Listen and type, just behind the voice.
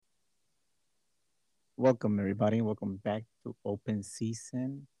Welcome, everybody. Welcome back to Open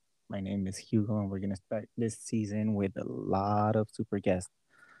Season. My name is Hugo, and we're going to start this season with a lot of super guests.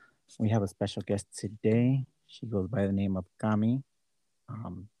 We have a special guest today. She goes by the name of Kami.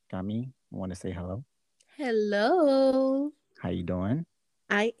 Kami, I want to say hello. Hello. How you doing?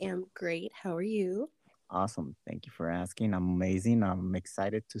 I am great. How are you? Awesome. Thank you for asking. I'm amazing. I'm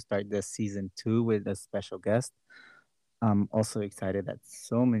excited to start this season two with a special guest. I'm also excited that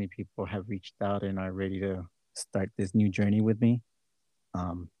so many people have reached out and are ready to start this new journey with me.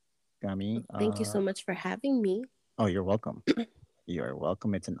 Um, Kami, Thank you so much for having me. oh, you're welcome. You're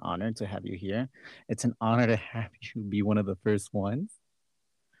welcome. It's an honor to have you here. It's an honor to have you be one of the first ones.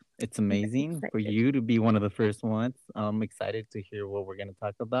 It's I'm very amazing for excited. you to be one of the first ones. I'm excited to hear what we're going to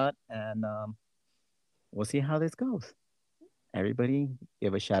talk about, and we'll see how this goes. Everybody,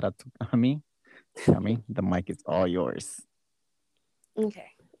 give a shout out to Kami. Kami, the mic is all yours.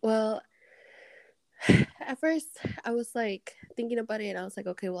 Okay. Well, at first I was like thinking about it. I was like,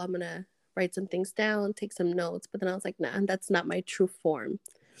 okay, well, I'm going to write some things down, take some notes. But then I was like, nah, that's not my true form.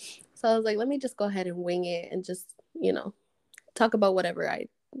 So I was like, let me just go ahead and wing it and just, talk about whatever I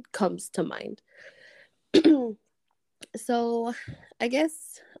comes to mind. So I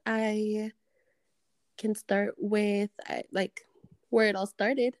guess I can start with like where it all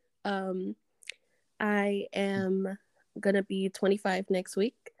started. I am gonna be 25 next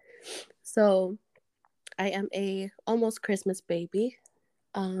week, so I am a almost Christmas baby.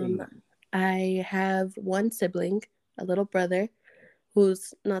 Um, Hey, I have one sibling, a little brother,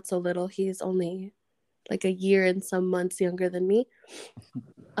 who's not so little. He's only like a year and some months younger than me.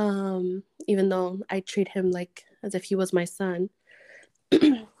 Even though I treat him like as if he was my son.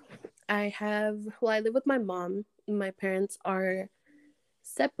 I live with my mom. My parents are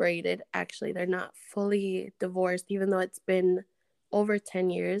separated, actually. They're not fully divorced, even though it's been over 10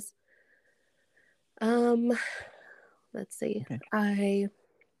 years. Um, let's see. okay.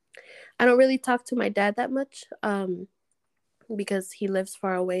 I don't really talk to my dad that much, because he lives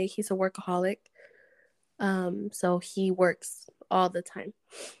far away. He's a workaholic. So he works all the time.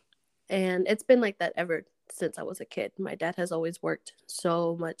 And it's been like that ever since I was a kid. My dad has always worked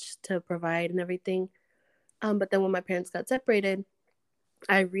so much to provide and everything. But then when my parents got separated,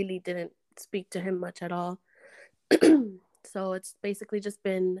 I really didn't speak to him much at all. So it's basically just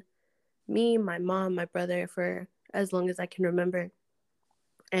been me, my mom, my brother for as long as I can remember.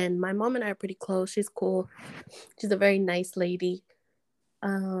 And my mom and I are pretty close. She's cool. She's a very nice lady.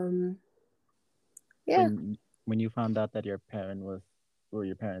 Um, yeah. When you found out that your parent was or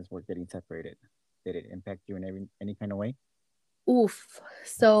your parents were getting separated, did it impact you in any kind of way? Oof.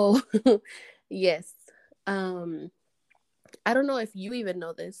 So, yes. Um, I don't know if you even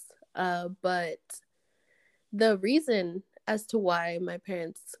know this, but the reason as to why my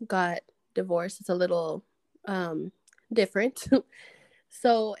parents got divorced is a little um, different.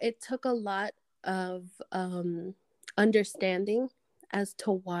 So it took a lot of understanding as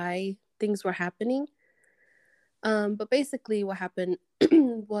to why things were happening. But basically, what happened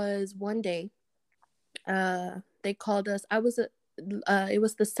was one day they called us. It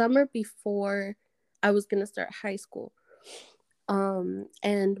was the summer before I was gonna start high school.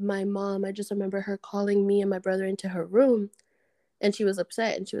 And my mom, I just remember her calling me and my brother into her room, and she was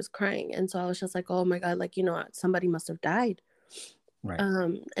upset and she was crying. And so I was just like, oh my god, like somebody must have died. Right.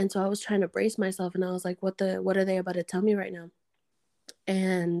 And so I was trying to brace myself, and I was like, what are they about to tell me right now?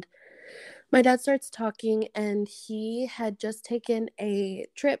 And my dad starts talking, and he had just taken a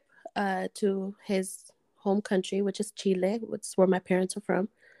trip to his home country, which is Chile, which is where my parents are from.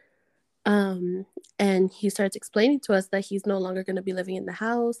 Um, and he starts explaining to us that he's no longer going to be living in the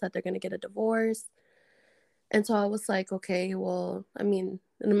house, that they're going to get a divorce. And so I was like, okay, well, I mean,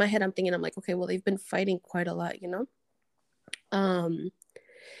 and in my head, I'm thinking, I'm like, okay, well, they've been fighting quite a lot, you know? Um,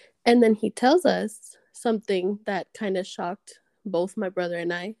 and then he tells us something that kind of shocked both my brother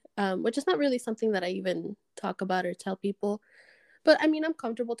and I, which is not really something that I even talk about or tell people. But I mean, I'm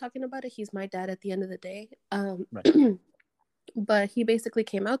comfortable talking about it. He's my dad at the end of the day. Right. But he basically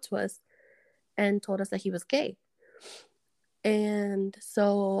came out to us and told us that he was gay. And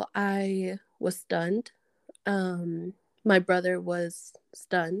so I was stunned. My brother was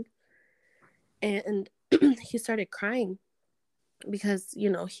stunned. And he started crying because,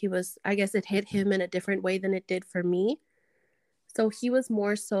 I guess it hit him in a different way than it did for me. So he was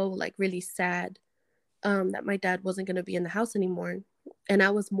more so like really sad, that my dad wasn't going to be in the house anymore. And I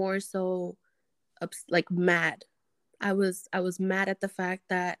was more so like mad. I was mad at the fact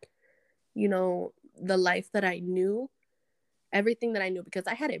that, the life that I knew, everything that I knew, because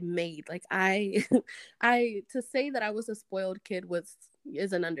I had it made. Like I I to say that I was a spoiled kid was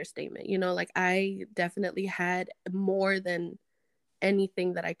is an understatement. You know, like I definitely had more than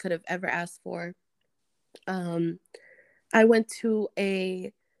anything that I could have ever asked for. Um, I went to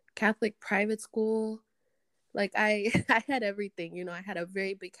a Catholic private school. Like I I had everything, you know, I had a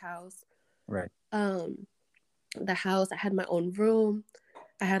very big house. Right. Um, the house, I had my own room.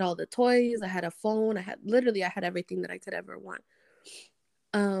 I had all the toys, I had a phone, I had everything that I could ever want.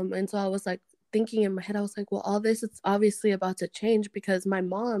 And so I was like thinking in my head, I was like, well, all this is obviously about to change because my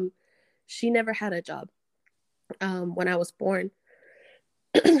mom, she never had a job. When I was born,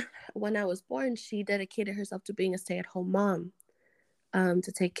 when I was born, she dedicated herself to being a stay-at-home mom,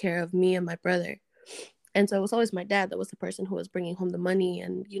 to take care of me and my brother. And so it was always my dad that was the person who was bringing home the money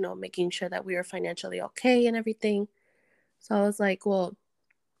and, you know, making sure that we were financially okay and everything. So I was like, well,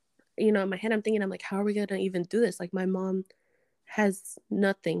 you know, in my head, I'm thinking, I'm like, how are we going to even do this? Like, my mom has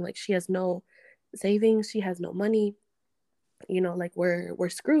nothing. Like, she has no savings. She has no money. You know, like we're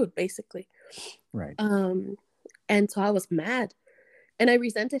screwed basically. Right. And so I was mad and I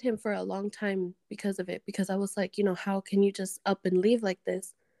resented him for a long time because of it, because I was like, you know, how can you just up and leave like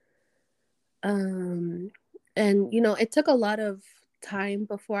this? Um, and you know, it took a lot of time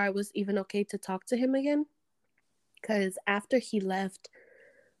before I was even okay to talk to him again. Because after he left,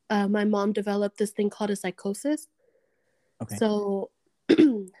 my mom developed this thing called a psychosis. Okay. So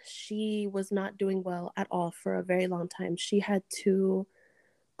she was not doing well at all for a very long time. She had to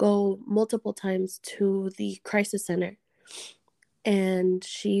go multiple times to the crisis center, and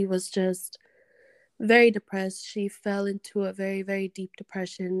she was just very depressed. She fell into a very, very deep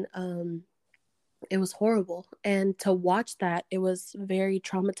depression. It was horrible. And to watch that, it was very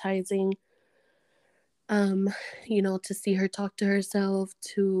traumatizing. Um, you know, to see her talk to herself,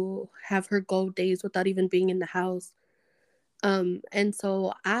 to have her go days without even being in the house. And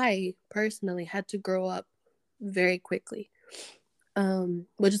so I personally had to grow up very quickly.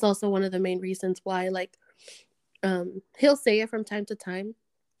 Which is also one of the main reasons why, like, he'll say it from time to time,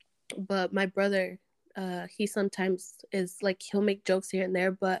 but my brother, he sometimes is like, he'll make jokes here and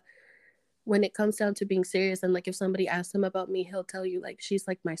there, but when it comes down to being serious, and like if somebody asks him about me, he'll tell you like she's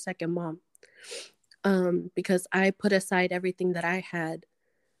like my second mom. Because I put aside everything that I had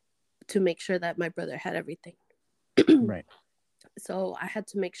to make sure that my brother had everything. Right. So I had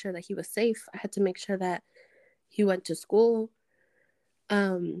to make sure that he was safe. I had to make sure that he went to school.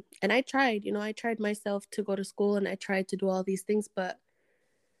 And I tried, you know, I tried myself to go to school and I tried to do all these things, but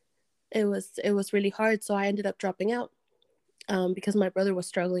it was really hard. So I ended up dropping out, because my brother was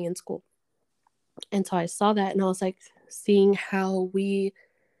struggling in school. And so I saw that and I was like, seeing how we,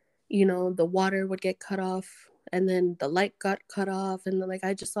 you know, the water would get cut off and then the light got cut off. And then, like,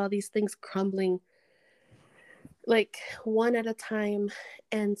 I just saw these things crumbling like one at a time.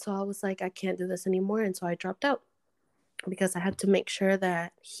 And so I was like, I can't do this anymore. And so I dropped out because I had to make sure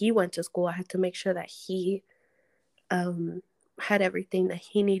that he went to school. I had to make sure that he, had everything that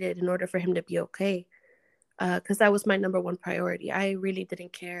he needed in order for him to be okay. Because that was my number one priority. I really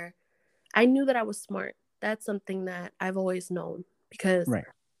didn't care. I knew that I was smart. That's something that I've always known, because Right.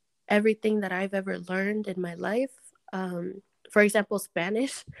 everything that I've ever learned in my life, for example,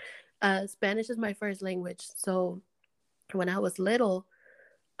 Spanish, Spanish is my first language. So when I was little,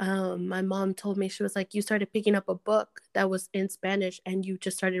 my mom told me, she was like, you started picking up a book that was in Spanish and you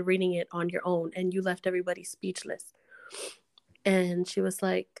just started reading it on your own and you left everybody speechless. And she was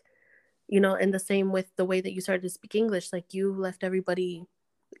like, you know, and the same with the way that you started to speak English, like you left everybody,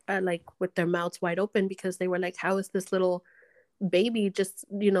 like with their mouths wide open, because they were like, how is this little baby just,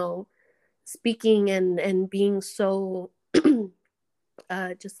 you know, speaking and being so,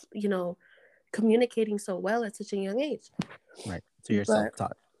 just, you know, communicating so well at such a young age. Right. So you're But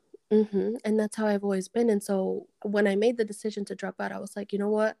self-taught. and that's how I've always been. And so when I made the decision to drop out, I was like, you know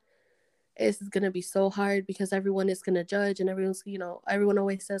what? This is going to be so hard because everyone is going to judge, and everyone's, you know, everyone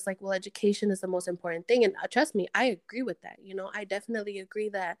always says like, well, education is the most important thing. And trust me, I agree with that. You know, I definitely agree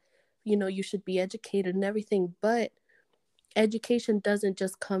that, you know, you should be educated and everything. But education doesn't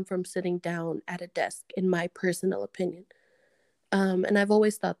just come from sitting down at a desk, in my personal opinion. And I've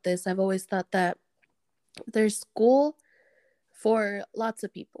always thought this. I've always thought that there's school for lots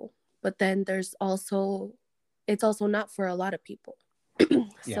of people, but then it's also not for a lot of people.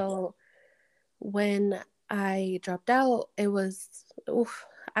 Yeah. So when I dropped out, it was, oof,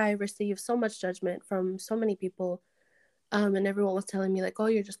 I received so much judgment from so many people. And everyone was telling me like, oh,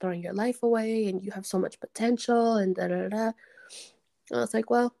 you're just throwing your life away and you have so much potential and da da da. I was like,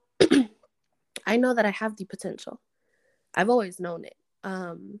 well, I know that I have the potential. I've always known it.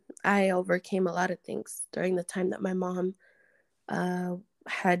 I overcame a lot of things during the time that my mom, uh,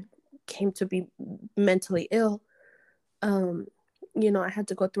 had came to be mentally ill. Um, I had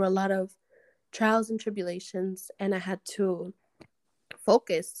to go through a lot of trials and tribulations, and I had to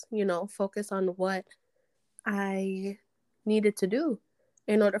focus on what I needed to do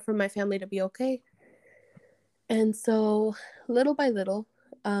in order for my family to be okay. And so, little by little,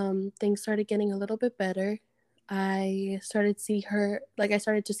 things started getting a little bit better. I started to see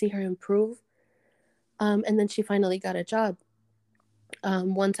her improve. And then she finally got a job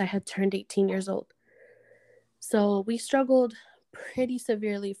once I had turned 18 years old. So we struggled pretty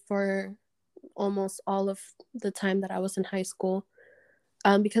severely for almost all of the time that I was in high school,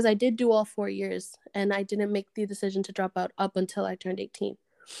 because I did do all 4 years, and I didn't make the decision to drop out up until I turned 18.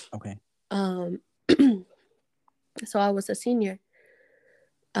 Okay. Um, so I was a senior,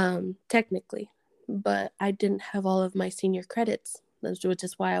 technically, but I didn't have all of my senior credits, which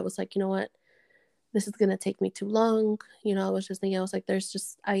is why I was like, you know what, this is gonna take me too long. I was just thinking, I was like,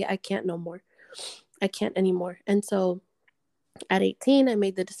 I can't no more. I can't anymore. And so at 18, I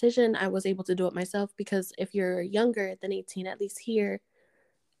made the decision. I was able to do it myself, because if you're younger than 18, at least here,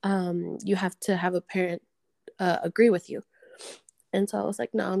 you have to have a parent agree with you. And so I was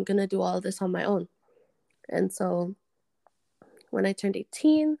like, no, I'm gonna do all of this on my own. And so when I turned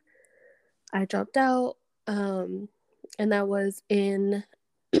 18, I dropped out, and that was in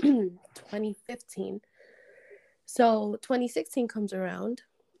 2015. So 2016 comes around,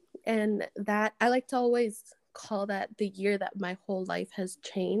 and that I like to always call that the year that my whole life has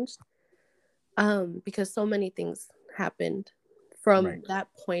changed, because so many things happened from that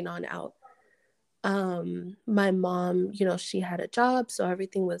point on out. My mom, she had a job, so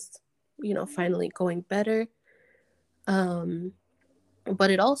everything was, finally going better.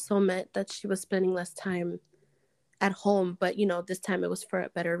 But it also meant that she was spending less time at home, but this time it was for a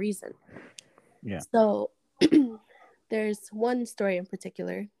better reason. Yeah. So there's one story in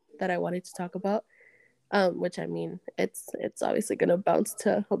particular that I wanted to talk about, which, I mean, it's obviously going to bounce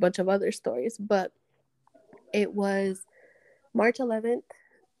to a bunch of other stories, but it was March 11th,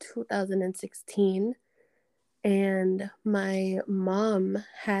 2016, and my mom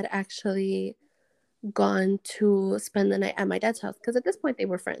had actually gone to spend the night at my dad's house, because at this point they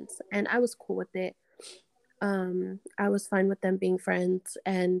were friends, and I was cool with it. I was fine with them being friends,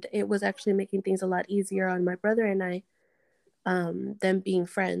 and it was actually making things a lot easier on my brother and I, them being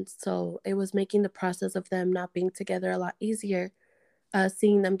friends. So it was making the process of them not being together a lot easier,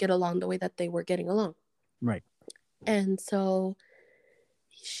 seeing them get along the way that they were getting along. Right. And so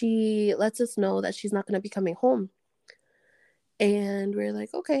she lets us know that she's not going to be coming home. And we're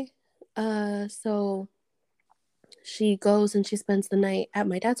like, okay. So she goes and she spends the night at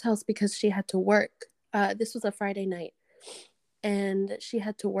my dad's house because she had to work. This was a Friday night, and she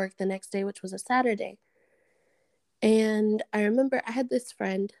had to work the next day, which was a Saturday. And I remember I had this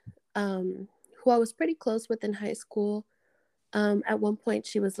friend, who I was pretty close with in high school. At one point,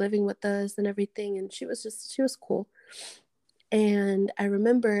 she was living with us and everything, and she was cool. And I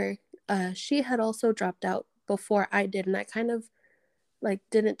remember she had also dropped out before I did, and I kind of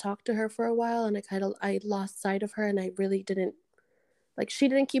didn't talk to her for a while, and I lost sight of her, and I really didn't, she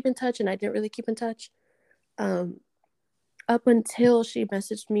didn't keep in touch, and I didn't really keep in touch, up until she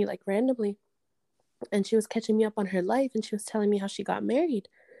messaged me randomly, and she was catching me up on her life, and she was telling me how she got married.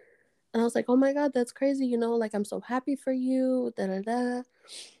 And I was like, oh my God, that's crazy, I'm so happy for you, da da da.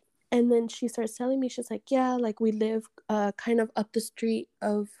 And then she starts telling me, she's like, yeah, we live kind of up the street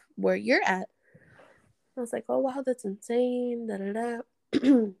of where you're at. I was like, oh wow, that's insane, da da da.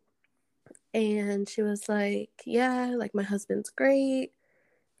 And she was like, yeah, my husband's great.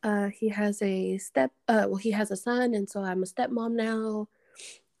 He has a he has a son, and so I'm a stepmom now.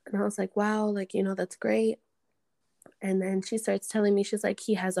 And I was like, wow, that's great. And then she starts telling me, she's like,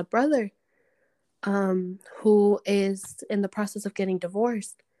 he has a brother, who is in the process of getting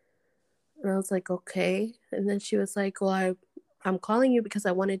divorced. And I was like, okay. And then she was like, well, I'm calling you because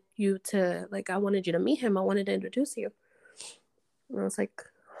I wanted you to meet him. I wanted to introduce you. And I was like,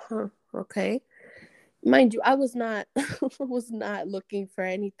 huh, okay. Mind you, I was not was not looking for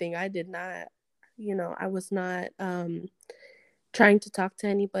anything. I did not, I was not trying to talk to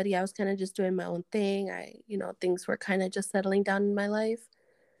anybody. I was kind of just doing my own thing. Things were kind of just settling down in my life.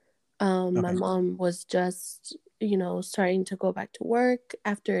 Okay. My mom was just, starting to go back to work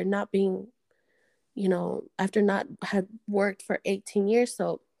after not being, after not had worked for 18 years.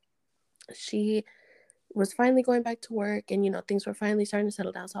 So she was finally going back to work, and, things were finally starting to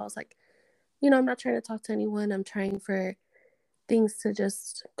settle down. So I was like, I'm not trying to talk to anyone. I'm trying for things to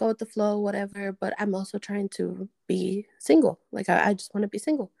just go with the flow, whatever. But I'm also trying to be single. I just want to be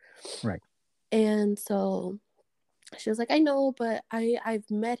single. Right. And so she was like, I know, but I've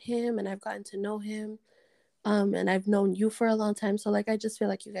met him and I've gotten to know him. And I've known you for a long time, so like I just feel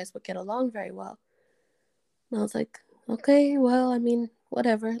like you guys would get along very well. And I was like, okay, well, I mean,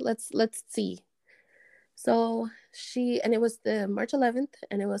 whatever. Let's see. So and it was the March 11th,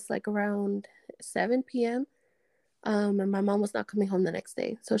 and it was like around 7 p.m. And my mom was not coming home the next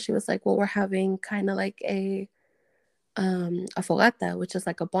day, so she was like, well, we're having kind of like a fogata, which is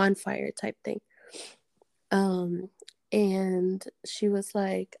like a bonfire type thing. And she was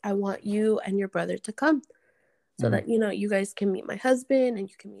like, I want you and your brother to come so that, you guys can meet my husband and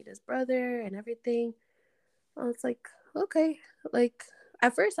you can meet his brother and everything. I was like, okay. Like,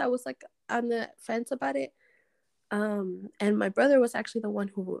 at first I was like on the fence about it. And my brother was actually the one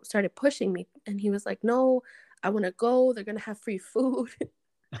who started pushing me. And he was like, no, I want to go. They're going to have free food.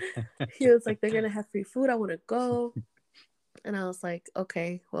 He was like, they're going to have free food. I want to go. And I was like,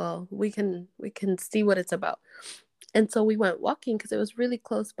 okay, well, we can see what it's about. And so we went walking because it was really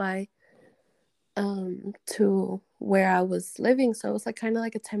close by to where I was living. So it was like kind of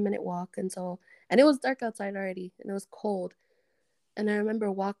like a 10-minute walk. And it was dark outside already and it was cold. And I remember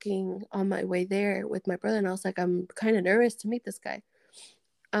walking on my way there with my brother, and I was like, I'm kind of nervous to meet this guy.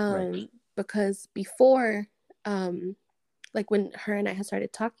 Right. Because before, like when her and I had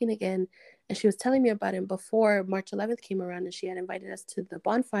started talking again, and she was telling me about him before March 11th came around and she had invited us to the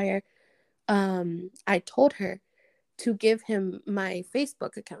bonfire, I told her to give him my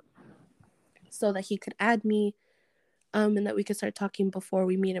Facebook account so that he could add me, and that we could start talking before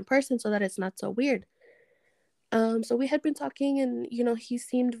we meet in person so that it's not so weird. So we had been talking, and he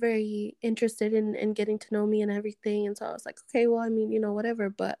seemed very interested in getting to know me and everything. And so I was like, okay, well, I mean, whatever.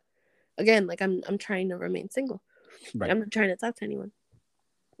 But again, like I'm trying to remain single. Like, Right. I'm not trying to talk to anyone.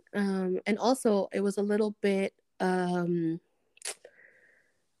 And also it was a little bit I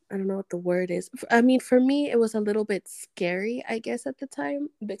don't know what the word is. I mean, for me, it was a little bit scary, I guess, at the time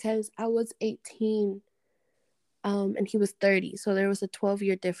because I was 18, and he was 30, so there was a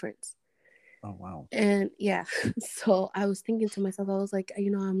 12-year difference. Oh, wow. And yeah, so I was thinking to myself, I was like,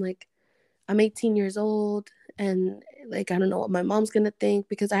 I'm 18 years old, and like I don't know what my mom's gonna think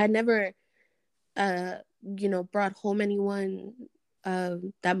because I had never, uh, brought home anyone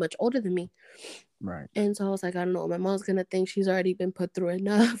that much older than me. Right. And so I was like, I don't know what my mom's gonna think. She's already been put through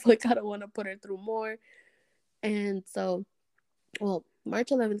enough. Like I don't want to put her through more. And so, well, March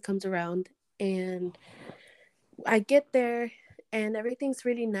 11th comes around, and I get there, and everything's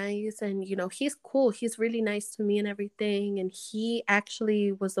really nice. And he's cool. He's really nice to me and everything. And he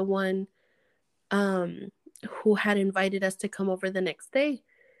actually was the one um who had invited us to come over the next day.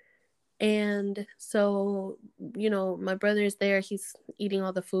 And so, my brother is there, he's eating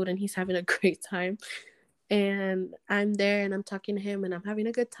all the food and he's having a great time. And I'm there and I'm talking to him and I'm having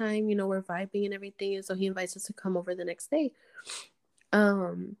a good time, we're vibing and everything. And so he invites us to come over the next day.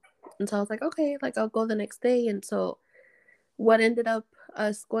 Um, and so I was like, okay, like I'll go the next day. And so what ended up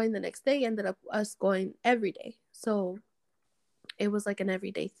us going the next day ended up us going every day. So it was like an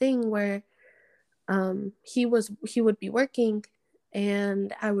everyday thing where he would be working,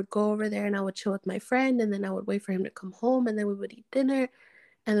 and I would go over there and I would chill with my friend, and then I would wait for him to come home, and then we would eat dinner,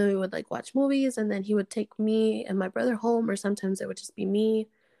 and then we would like watch movies, and then he would take me and my brother home, or sometimes it would just be me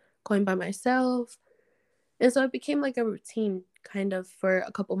going by myself. And so it became like a routine kind of for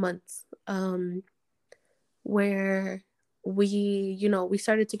a couple months, where we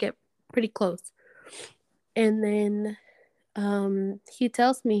started to get pretty close. And then he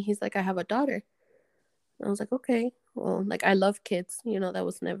tells me, he's like, I have a daughter. I was like, okay, well, like I love kids, that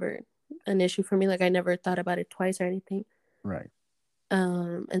was never an issue for me. Like I never thought about it twice or anything. Right.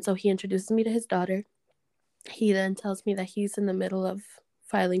 And so he introduces me to his daughter. He then tells me that he's in the middle of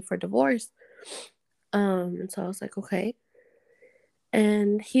filing for divorce. And so I was like, okay.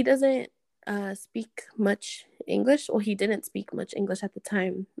 And he doesn't speak much English. Well, he didn't speak much English at the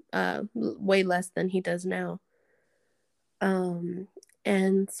time, way less than he does now. Um,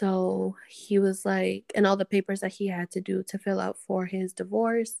 and so he was like, and all the papers that he had to do to fill out for his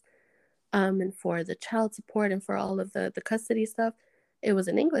divorce, and for the child support and for all of the custody stuff, it was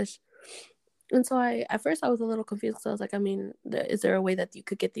in English. And so at first I was a little confused. So I was like, I mean, is there a way that you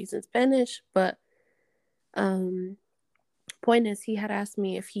could get these in Spanish? But um, point is, he had asked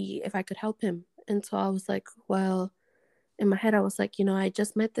me if I could help him, and so I was like, well, in my head I was like, I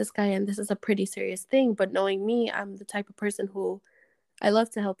just met this guy and this is a pretty serious thing. But knowing me, I'm the type of person who I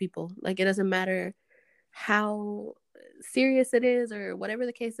love to help people. Like it doesn't matter how serious it is or whatever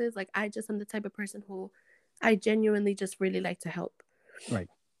the case is. Like I just am the type of person who I genuinely just really like to help. Right.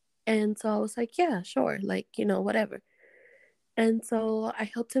 And so I was like, yeah, sure, like, whatever. And so I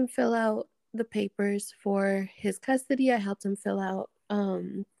helped him fill out the papers for his custody. I helped him fill out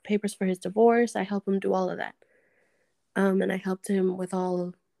papers for his divorce. I helped him do all of that. And I helped him with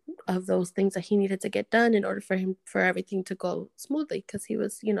all of those things that he needed to get done in order for everything to go smoothly, because he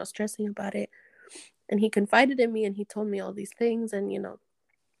was, stressing about it. And he confided in me and he told me all these things, and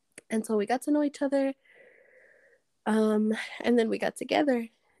and so we got to know each other. And then we got together,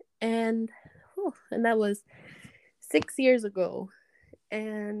 and that was 6 years ago.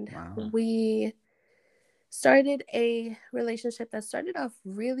 And Wow. we started a relationship that started off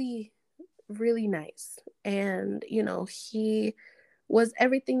really, really nice. And, he was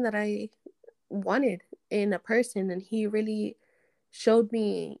everything that I wanted in a person. And he really showed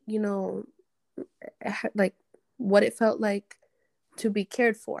me, like what it felt like to be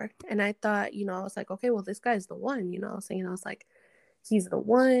cared for. And I thought, I was like, okay, well, this guy's the one, I was saying, I was like, he's the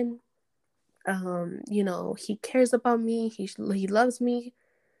one. He cares about me. He loves me.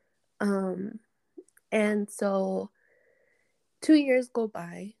 And so 2 years go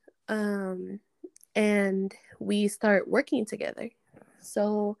by, and we start working together.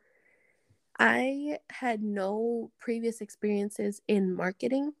 So I had no previous experiences in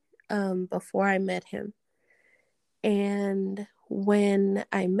marketing before I met him. And when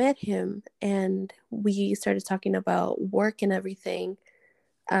I met him and we started talking about work and everything,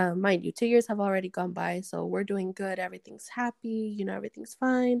 mind you, 2 years have already gone by, so we're doing good. Everything's happy, everything's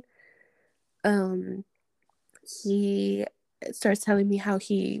fine. He starts telling me how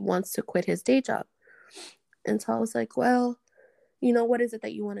he wants to quit his day job. And so I was like, well, what is it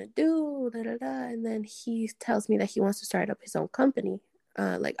that you want to do? Da, da, da. And then he tells me that he wants to start up his own company,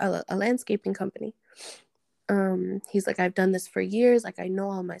 like a landscaping company. He's like, I've done this for years. Like, I know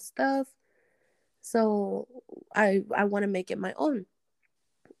all my stuff. So I want to make it my own.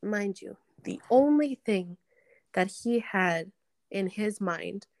 Mind you, the only thing that he had in his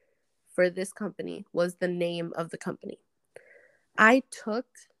mind for this company was the name of the company. I took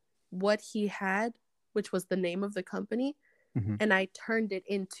what he had, which was the name of the company, and I turned it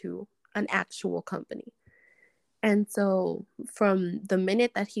into an actual company. And so from the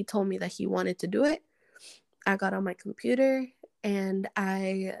minute that he told me that he wanted to do it, I got on my computer and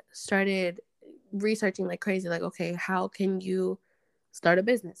I started researching like crazy, like, okay, how can you start a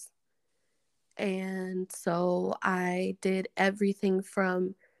business? And so I did everything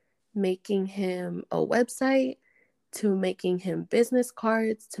from making him a website to making him business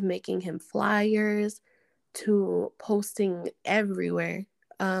cards to making him flyers to posting everywhere.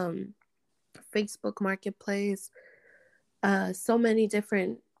 Facebook Marketplace, so many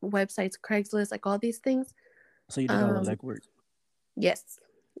different websites, Craigslist, like all these things. So you did all the legwork. Yes.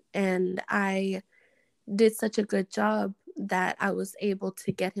 And I did such a good job that I was able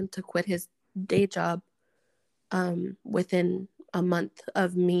to get him to quit his day job within a month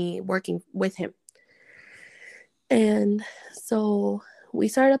of me working with him. And so we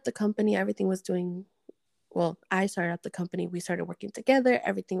started up the company. Everything was doing well. I started up the company. We started working together.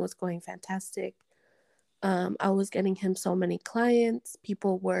 Everything was going fantastic. I was getting him so many clients.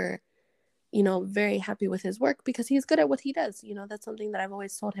 People were, very happy with his work because he's good at what he does. That's something that I've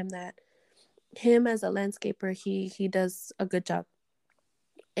always told him, that him as a landscaper, he does a good job.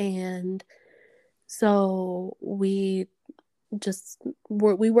 And so we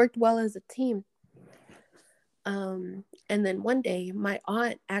worked well as a team. And then one day my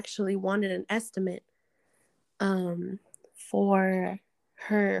aunt actually wanted an estimate for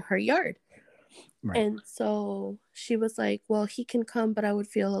her yard. Right. And so she was like, well, he can come, but I would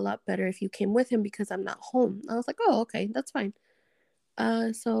feel a lot better if you came with him because I'm not home. I was like, oh, okay, that's fine.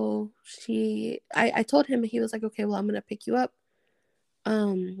 So I told him, he was like, okay, well, I'm going to pick you up.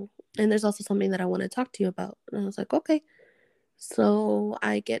 And there's also something that I want to talk to you about. And I was like, okay. So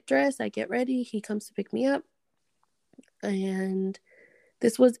I get dressed, I get ready. He comes to pick me up. And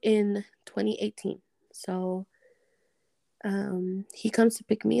this was in 2018. So he comes to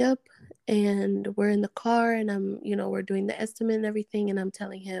pick me up and we're in the car and I'm, we're doing the estimate and everything. And I'm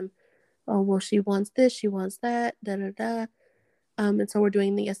telling him, oh, well, she wants this, she wants that, da, da, da. And so we're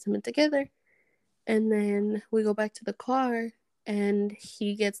doing the estimate together. And then we go back to the car and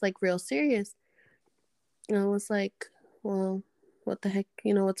he gets like real serious. And I was like, well, what the heck,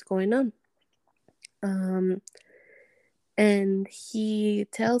 what's going on? And he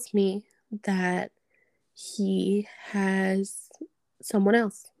tells me that he has someone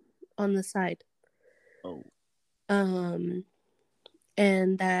else on the side. Oh. And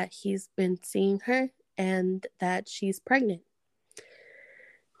that he's been seeing her and that she's pregnant.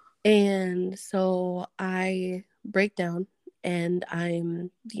 And so I break down and I'm,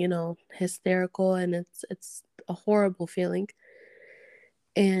 hysterical, and it's a horrible feeling.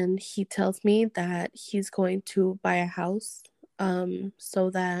 And he tells me that he's going to buy a house so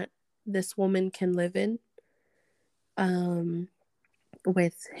that this woman can live in,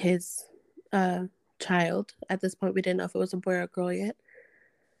 with his child. At this point, we didn't know if it was a boy or a girl yet.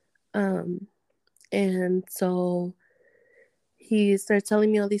 And so he starts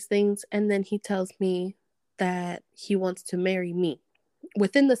telling me all these things, and then he tells me that he wants to marry me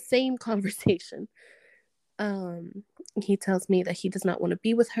within the same conversation. He tells me that he does not want to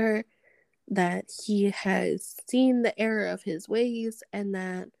be with her, that he has seen the error of his ways, and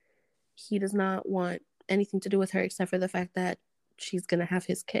that he does not want anything to do with her except for the fact that she's going to have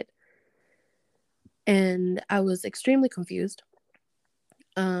his kid. And I was extremely confused.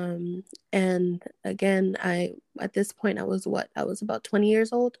 And again, at this point, I was about 20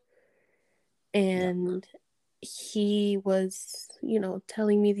 years old. And he was,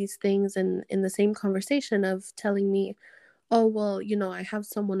 telling me these things, and in the same conversation of telling me, oh, well, I have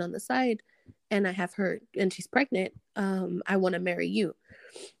someone on the side and I have her and she's pregnant. I want to marry you.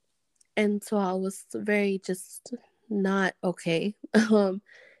 And so I was very just not okay.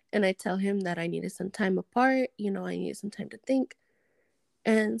 And I tell him that I needed some time apart, I needed some time to think.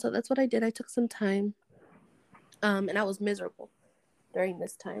 And so that's what I did. I took some time. And I was miserable during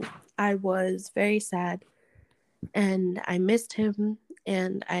this time. I was very sad, and I missed him,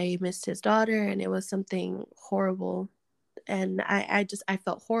 and I missed his daughter, and it was something horrible. And I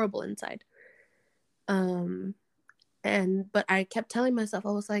felt horrible inside. But I kept telling myself,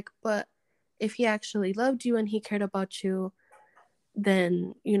 I was like, but if he actually loved you and he cared about you,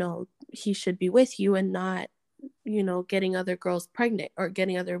 then, he should be with you and not, getting other girls pregnant or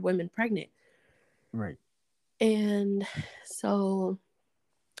getting other women pregnant. Right. And so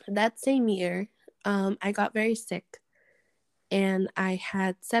that same year, I got very sick, and I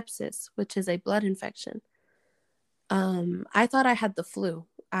had sepsis, which is a blood infection. I thought I had the flu.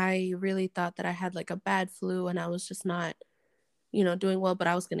 I really thought that I had like a bad flu, and I was just not, doing well, but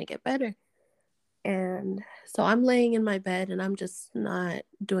I was going to get better. And so I'm laying in my bed, and I'm just not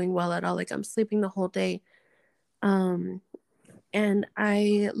doing well at all. Like, I'm sleeping the whole day. And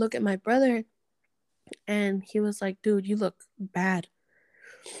I look at my brother, and he was like, dude, you look bad.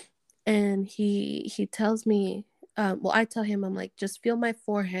 And he tells me, I tell him, I'm like, just feel my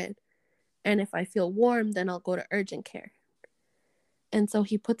forehead. And if I feel warm, then I'll go to urgent care. And so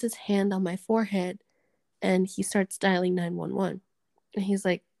he puts his hand on my forehead, and he starts dialing 911. And he's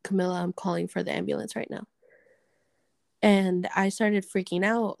like, Camilla, I'm calling for the ambulance right now. And I started freaking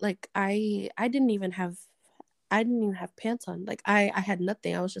out. Like, I didn't even have pants on. Like, I had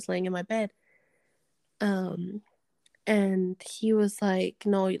nothing. I was just laying in my bed. And he was like,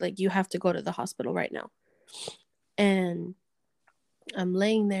 no, like, you have to go to the hospital right now. And I'm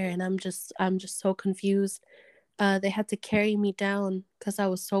laying there, and I'm just so confused. They had to carry me down because I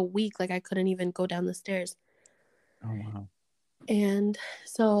was so weak. Like, I couldn't even go down the stairs. Oh, wow. And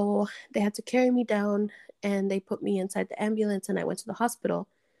so they had to carry me down, and they put me inside the ambulance, and I went to the hospital.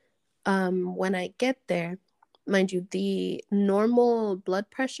 When I get there, mind you, the normal blood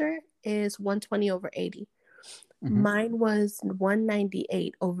pressure is 120/80. Mm-hmm. Mine was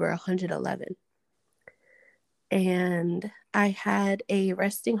 198 over 111. And I had a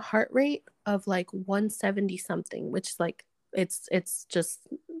resting heart rate of like 170 something, which is like, it's just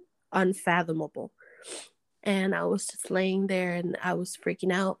unfathomable. And I was just laying there, and I was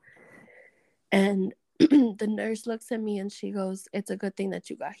freaking out. And the nurse looks at me, and she goes, it's a good thing that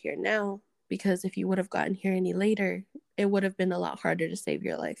you got here now, because if you would have gotten here any later, it would have been a lot harder to save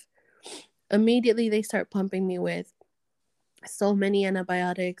your life. Immediately, they start pumping me with so many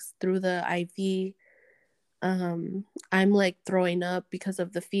antibiotics through the IV. I'm like throwing up because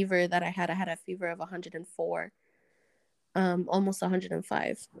of the fever that I had. I had a fever of 104, almost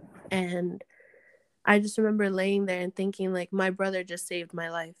 105. And I just remember laying there and thinking, like, my brother just saved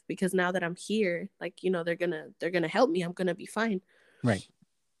my life, because now that I'm here, like, they're gonna help me. I'm gonna be fine. Right.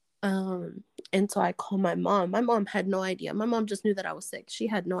 And so I call my mom. My mom had no idea. My mom just knew that I was sick. She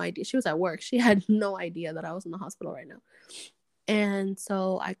had no idea. She was at work. She had no idea that I was in the hospital right now. And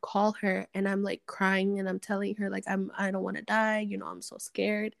so I call her, and I'm like crying, and I'm telling her, like, I don't want to die. I'm so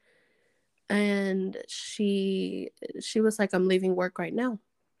scared. And she was like, I'm leaving work right now.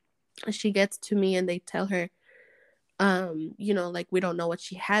 She gets to me, and they tell her, like, we don't know what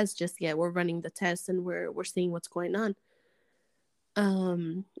she has just yet. We're running the tests, and we're seeing what's going on.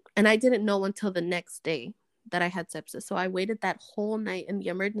 And I didn't know until the next day that I had sepsis. So I waited that whole night in the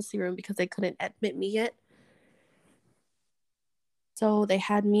emergency room because they couldn't admit me yet. So they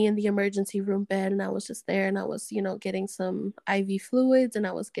had me in the emergency room bed, and I was just there, and I was, getting some IV fluids, and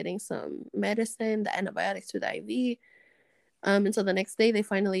I was getting some medicine, the antibiotics through the IV. And so the next day they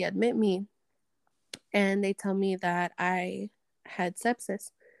finally admit me, and they tell me that I had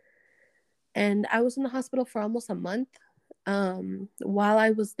sepsis. And I was in the hospital for almost a month. While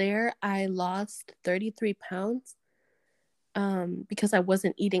I was there, I lost 33 pounds because I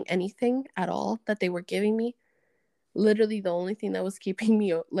wasn't eating anything at all that they were giving me. Literally, the only thing that was keeping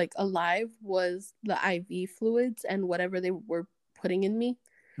me like alive was the IV fluids and whatever they were putting in me.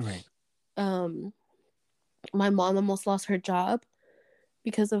 Right. My mom almost lost her job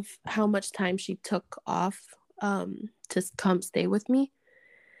because of how much time she took off to come stay with me.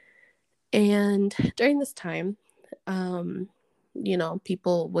 And during this time,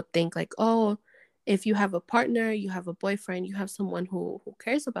 people would think like, oh, if you have a partner, you have a boyfriend, you have someone who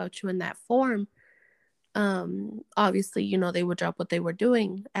cares about you in that form, obviously, they would drop what they were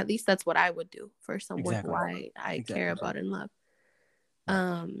doing. At least that's what I would do for someone Exactly. who I care about and love.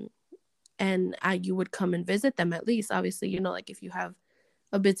 Right. And you would come and visit them at least. Obviously, like if you have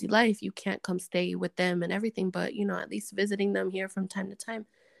a busy life, you can't come stay with them and everything, but at least visiting them here from time to time.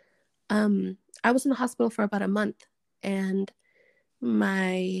 I was in the hospital for about a month, and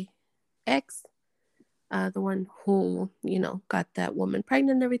my ex, the one who, got that woman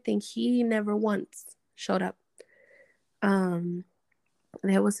pregnant and everything, he never once showed up.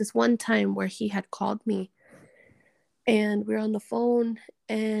 There was this one time where he had called me and we were on the phone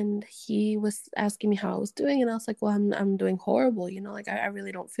and he was asking me how I was doing. And I was like, well, I'm doing horrible. Like I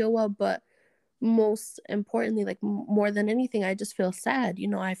really don't feel well, but most importantly, like more than anything, I just feel sad.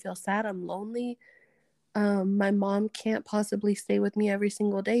 I feel sad. I'm lonely. My mom can't possibly stay with me every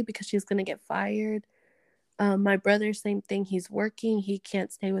single day because she's going to get fired. My brother, same thing. He's working. He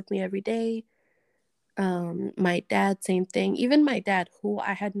can't stay with me every day. My dad, same thing. Even my dad, who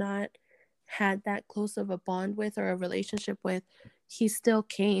I had not had that close of a bond with or a relationship with, he still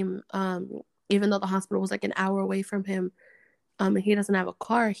came. Even though the hospital was like an hour away from him, and he doesn't have a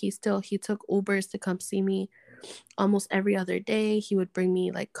car, he took Ubers to come see me almost every other day. He would bring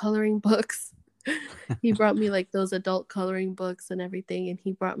me like coloring books. He brought me like those adult coloring books and everything, and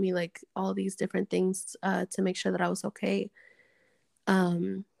he brought me like all these different things to make sure that I was okay.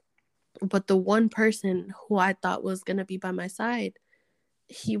 But the one person who I thought was gonna be by my side,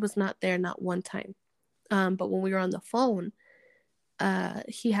 he was not there, not one time. But when we were on the phone,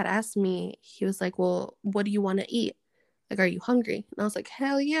 he had asked me, he was like, well, what do you want to eat? Like, are you hungry? And I was like,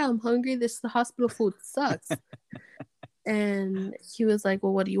 hell yeah, I'm hungry. The hospital food sucks. And he was like,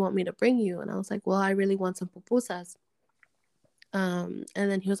 well, what do you want me to bring you? And I was like, well, I really want some pupusas. And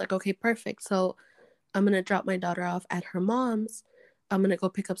then he was like, okay, perfect. So I'm going to drop my daughter off at her mom's. I'm going to go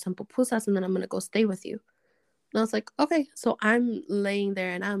pick up some pupusas and then I'm going to go stay with you. And I was like, okay. So I'm laying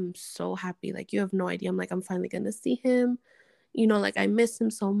there and I'm so happy. Like, you have no idea. I'm like, I'm finally going to see him. Like I miss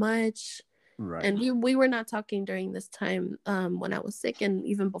him so much. Right. And we were not talking during this time when I was sick and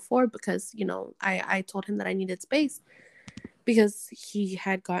even before because, I told him that I needed space because he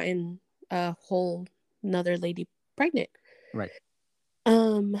had gotten a whole another lady pregnant. Right.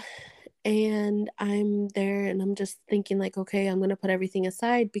 And I'm there and I'm just thinking like, okay, I'm going to put everything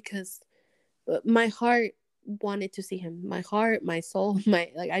aside because my heart wanted to see him. My heart, my soul,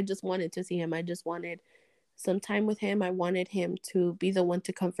 I just wanted to see him. I just wanted some time with him. I wanted him to be the one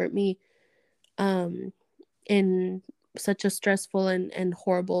to comfort me in such a stressful and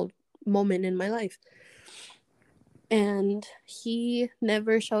horrible moment in my life. And he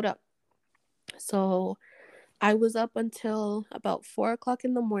never showed up. So I was up until about 4 o'clock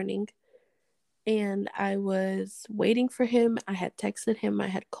in the morning and I was waiting for him. I had texted him, I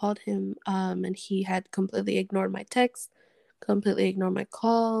had called him, and he had completely ignored my text, completely ignored my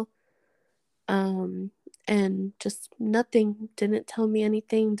call, and just nothing. Didn't tell me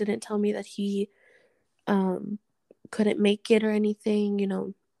anything, didn't tell me that he couldn't make it or anything,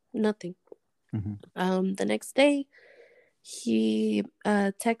 nothing. The next day, he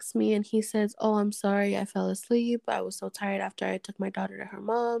texts me and he says, oh, I'm sorry, I fell asleep. I was so tired after I took my daughter to her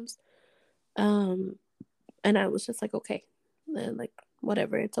mom's. And I was just like, okay, and like,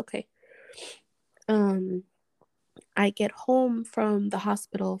 whatever, it's okay. I get home from the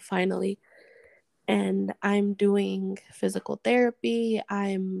hospital finally, and I'm doing physical therapy.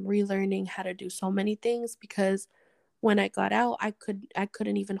 I'm relearning how to do so many things because when I got out, I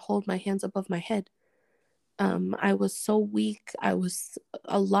couldn't even hold my hands above my head. I was so weak. I was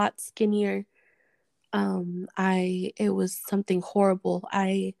a lot skinnier. It was something horrible.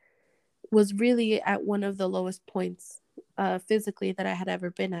 I was really at one of the lowest points physically that I had ever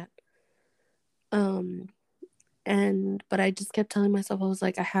been at. But I just kept telling myself, I was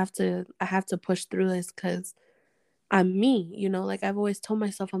like, I have to push through this because I'm me, like I've always told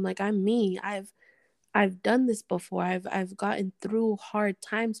myself, I'm like, I'm me. I've done this before. I've gotten through hard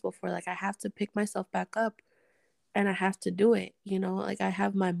times before. Like I have to pick myself back up and I have to do it. Like I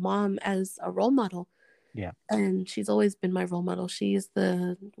have my mom as a role model, Yeah. and she's always been my role model. She's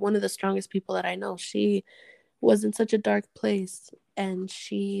the one of the strongest people that I know. She was in such a dark place, and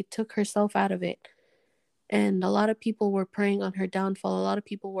she took herself out of it. And a lot of people were preying on her downfall. A lot of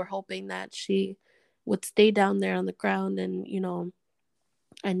people were hoping that she would stay down there on the ground and,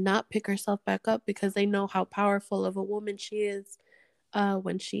 and not pick herself back up, because they know how powerful of a woman she is,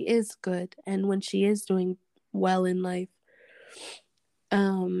 when she is good and when she is doing well in life.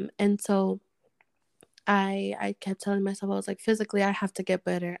 And so I kept telling myself, I was like, physically, I have to get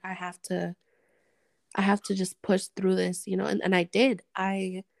better. I have to just push through this, and I did.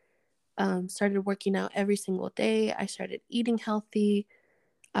 I started working out every single day. I started eating healthy.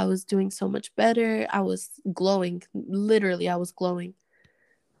 I was doing so much better. I was glowing. Literally, I was glowing.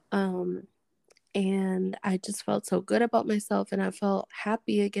 Um, and I just felt so good about myself, and I felt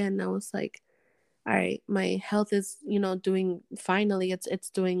happy again. I was like, all right, my health is, doing finally it's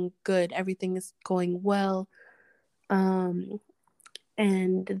doing good. Everything is going well. Um,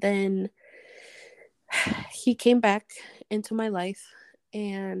 and then he came back into my life,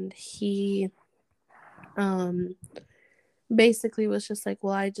 and he um basically was just like,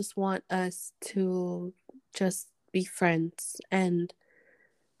 well, I just want us to just be friends, and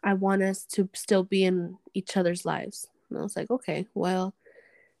I want us to still be in each other's lives. And I was like, okay, well,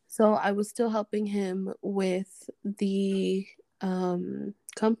 so I was still helping him with the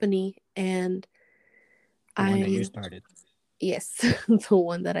company, and The one that you I, started. yes, the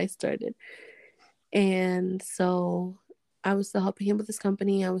one that I started. And so I was still helping him with this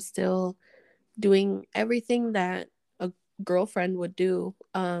company. I was still doing everything that a girlfriend would do.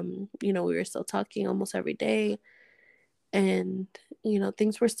 We were still talking almost every day, and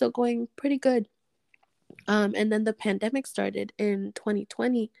things were still going pretty good. And then the pandemic started in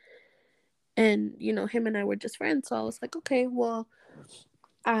 2020, and him and I were just friends. So I was like, okay, well,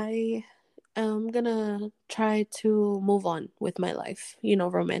 I am gonna try to move on with my life,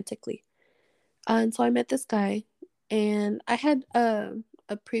 romantically. And so I met this guy, and I had a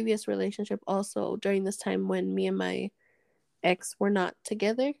previous relationship also during this time when me and my ex were not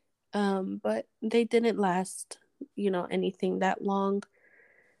together. But they didn't last, anything that long.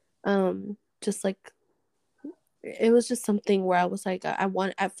 Just like it was just something where I was like, I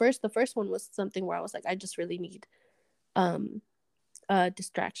want, at first, the first one was something where I was like, I just really need um a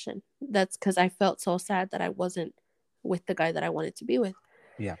distraction. That's because I felt so sad that I wasn't with the guy that I wanted to be with.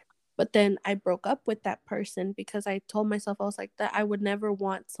 Yeah. But then I broke up with that person because I told myself, I was like, that I would never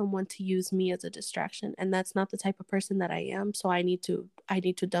want someone to use me as a distraction, and that's not the type of person that I am. So I need to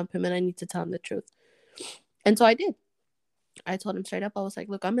dump him, and I need to tell him the truth. And so I did. I told him straight up. I was like,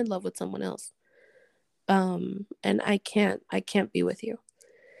 look, I'm in love with someone else. And I can't be with you.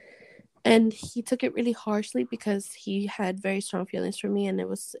 And he took it really harshly because he had very strong feelings for me, and it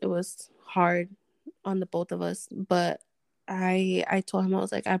was hard on the both of us. But I told him, I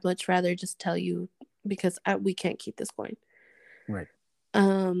was like, I'd much rather just tell you, because we can't keep this going. Right.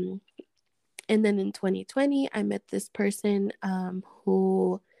 um and then in 2020 I met this person,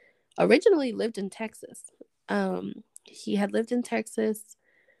 who originally lived in Texas. He had lived in Texas.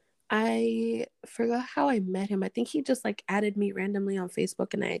 I forgot how I met him. I think he just like added me randomly on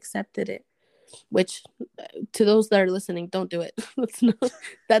Facebook, and I accepted it. Which, to those that are listening, don't do it.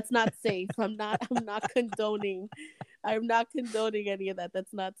 That's not safe. I'm not condoning any of that.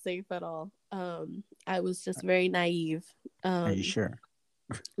 That's not safe at all. I was just very naive. Are you sure?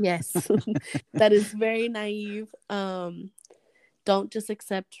 Yes, that is very naive. Don't just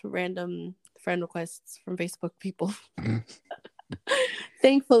accept random friend requests from Facebook people.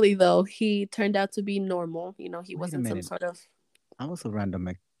 Thankfully, though, he turned out to be normal. He Wait a wasn't some minute. sort of. I was a random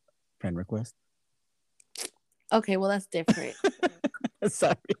friend request. Okay, well, that's different.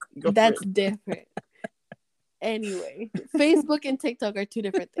 Sorry. Go for That's it. different. Anyway, Facebook and TikTok are two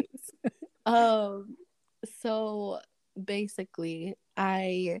different things. So basically,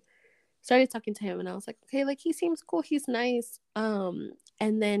 I started talking to him, and I was like, okay, like he seems cool, he's nice.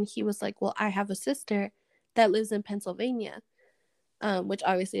 And then he was like, well, I have a sister that lives in Pennsylvania, which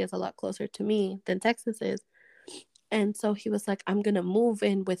obviously is a lot closer to me than Texas is. And so he was like, I'm gonna move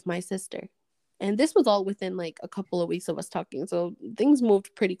in with my sister. And this was all within like a couple of weeks of us talking. So things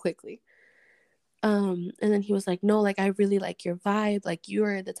moved pretty quickly. And then he was like, no, like I really like your vibe. Like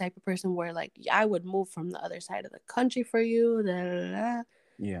you're the type of person where like I would move from the other side of the country for you. Da, da, da, da.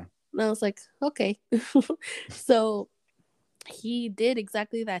 Yeah. And I was like, okay. So he did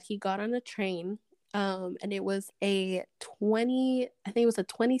exactly that. He got on a train. And it was I think it was a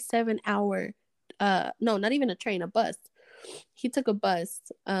 27-hour, no, not even a train, a bus. He took a bus,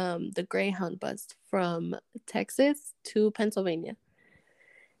 the Greyhound bus from Texas to Pennsylvania.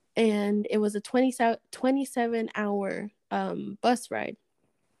 And it was a 27-hour bus ride.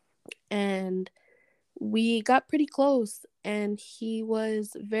 And we got pretty close, and he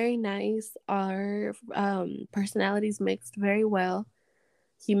was very nice. Our personalities mixed very well.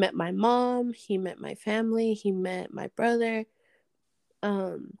 He met my mom, he met my family, he met my brother.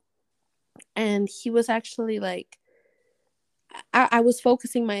 And he was actually like, I was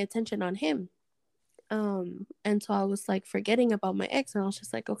focusing my attention on him. And so I was like forgetting about my ex, and I was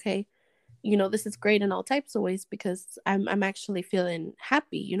just like, okay, this is great in all types of ways because I'm actually feeling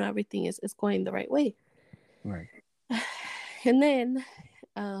happy. Everything is going the right way. Right. And then,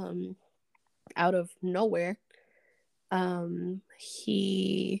 out of nowhere, I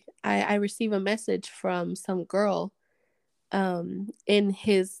receive a message from some girl, in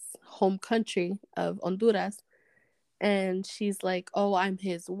his home country of Honduras, and she's like, "Oh, I'm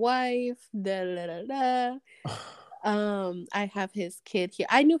his wife. Da da da da. I have his kid here."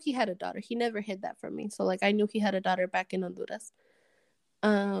 I knew he had a daughter. He never hid that from me. So like I knew he had a daughter back in Honduras.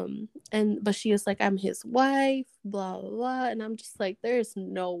 But she was like, "I'm his wife, blah blah blah." And I'm just like, there's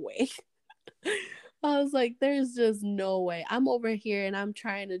no way. I was like, there's just no way. I'm over here and I'm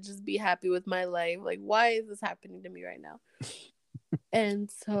trying to just be happy with my life. Like, why is this happening to me right now? And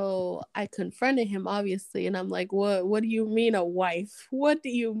so I confronted him, obviously, and I'm like, what do you mean a wife? What do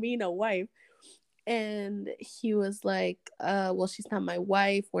you mean a wife? And he was like, well, she's not my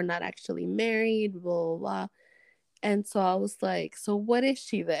wife. We're not actually married, blah, blah, blah. And so I was like, so what is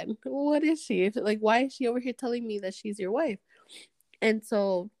she then? What is she? Like, why is she over here telling me that she's your wife? And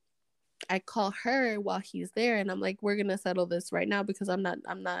so I call her while he's there, and I'm like, we're gonna settle this right now because I'm not,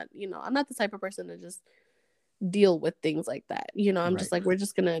 I'm not the type of person to just deal with things like that. I'm Right. just like, we're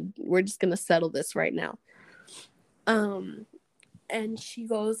just gonna settle this right now. And she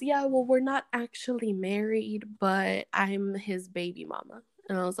goes, yeah, well, we're not actually married, but I'm his baby mama.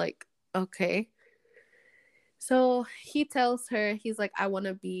 And I was like, okay. So he tells her, he's like, I want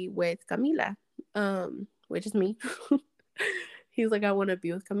to be with Camila, which is me. He's like, I want to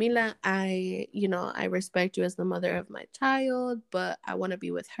be with Camila. I respect you as the mother of my child, but I want to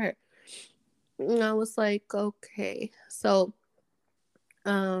be with her. And I was like, okay. So,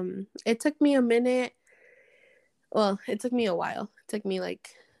 it took me a minute. Well, it took me a while. It took me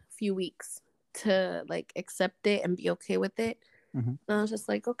like a few weeks to like accept it and be okay with it. Mm-hmm. And I was just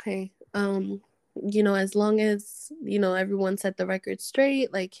like, okay, as long as, everyone set the record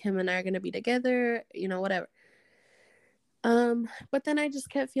straight, like him and I are going to be together, whatever. But then I just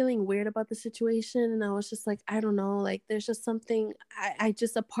kept feeling weird about the situation, and I was just like, I don't know, like there's just something, I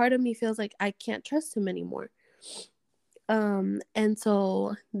just, a part of me feels like I can't trust him anymore. And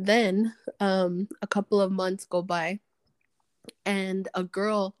so then, a couple of months go by, and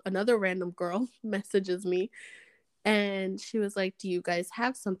another random girl messages me, and she was like, do you guys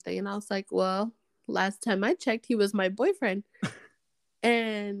have something? And I was like, well, last time I checked, he was my boyfriend.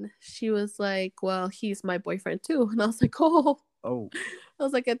 And she was like, well, he's my boyfriend too. And I was like, oh. I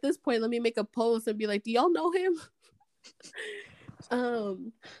was like, at this point, let me make a post and be like, do y'all know him?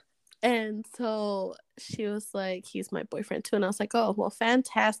 And so she was like, he's my boyfriend too. And I was like, oh, well,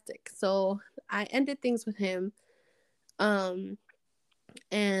 fantastic. So I ended things with him. And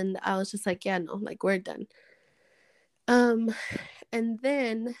I was just like, yeah, no, like we're done. And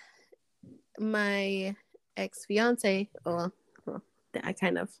then my ex-fiance, well, I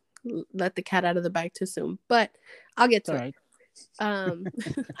kind of let the cat out of the bag too soon, but I'll get to it. I'm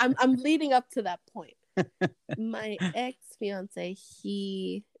leading up to that point. My ex-fiance,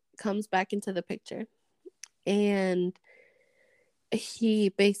 he comes back into the picture, and he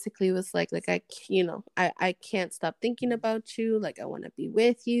basically was like I can't stop thinking about you, like I want to be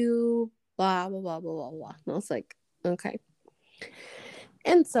with you, blah blah blah blah blah blah. And I was like, okay.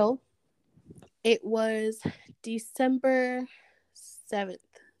 And so it was December 7th,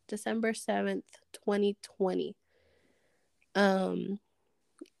 2020.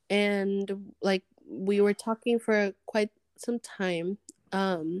 And like we were talking for quite some time.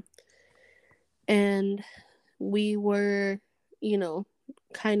 And we were,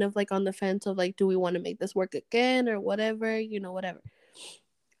 kind of like on the fence of like, do we want to make this work again or whatever, whatever.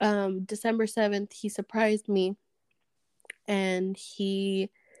 December 7th, he surprised me, and he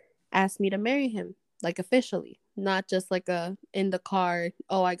asked me to marry him, like officially, not just like a in the car,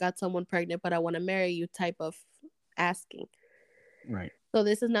 oh, I got someone pregnant, but I want to marry you type of asking. Right. So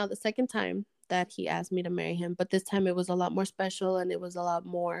this is now the second time that he asked me to marry him, but this time it was a lot more special, and it was a lot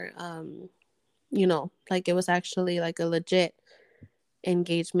more, like it was actually like a legit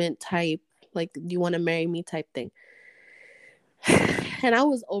engagement type, like, do you want to marry me type thing. And I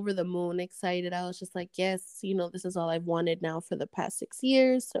was over the moon excited. I was just like, yes, this is all I've wanted now for the past 6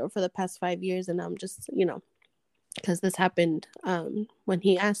 years or for the past 5 years. And I'm just, because this happened when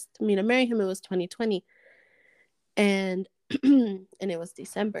he asked me to marry him, it was 2020. And and it was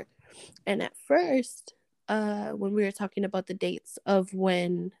December. And at first, when we were talking about the dates of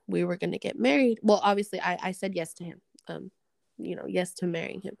when we were going to get married, well, obviously I said yes to him. Yes to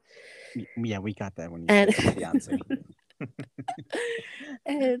marrying him. Yeah, we got that when you And said fiance.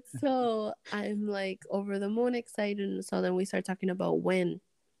 and so I'm like over the moon excited. And so then we start talking about when.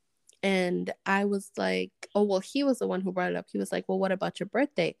 And I was like, oh, well, he was the one who brought it up. He was like, well, what about your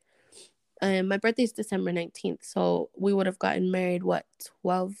birthday? And my birthday is December 19th. So we would have gotten married,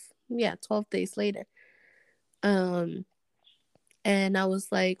 12 days later. And I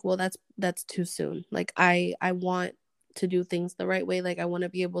was like, well, that's too soon. Like, I want to do things the right way. Like, I want to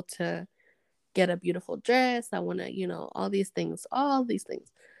be able to get a beautiful dress. I want to, all these things.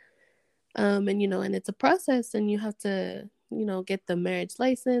 And and it's a process, and you have to, get the marriage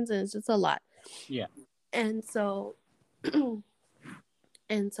license, and it's just a lot. Yeah. And so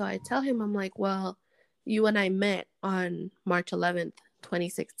I tell him, I'm like, well, you and I met on March 11th,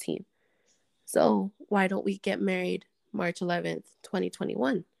 2016. So why don't we get married March 11th,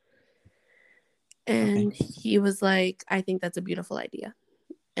 2021? And he was like, I think that's a beautiful idea.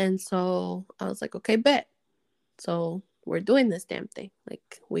 And so I was like, okay, bet. So we're doing this damn thing.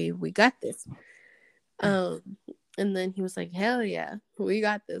 Like, we got this. And then he was like, hell yeah, we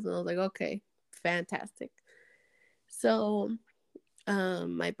got this. And I was like, okay, fantastic. So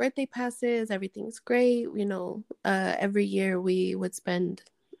my birthday passes, everything's great. Every year we would spend,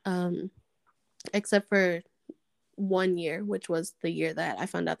 except for 1 year, which was the year that I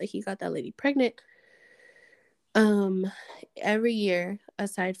found out that he got that lady pregnant. Every year,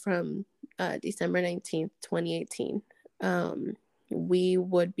 aside from December 19th, 2018, we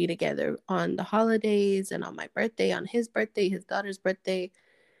would be together on the holidays and on my birthday, on his birthday, his daughter's birthday.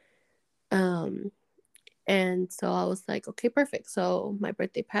 And so I was like, okay, perfect. So my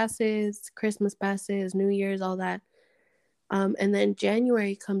birthday passes, Christmas passes, New Year's, all that. And then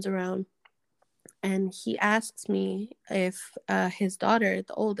January comes around, and he asks me if his daughter,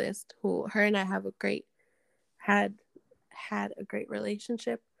 the oldest, who her and I have had a great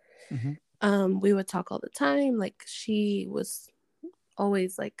relationship. Mm-hmm. We would talk all the time. Like, she was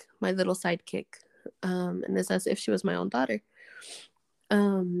always like my little sidekick. And it's as if she was my own daughter.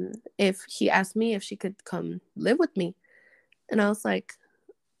 If he asked me if she could come live with me, and I was like,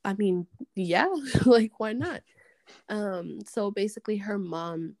 I mean, yeah, like, why not? So basically her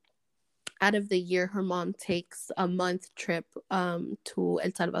mom, out of the year, her mom takes a month trip to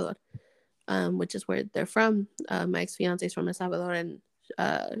El Salvador, which is where they're from. My ex-fiance is from El Salvador, and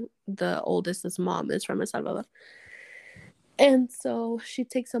the oldest's mom is from El Salvador. And so she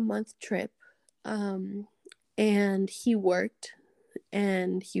takes a month trip, and he worked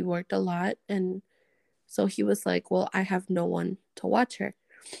a lot. And so he was like, well, I have no one to watch her.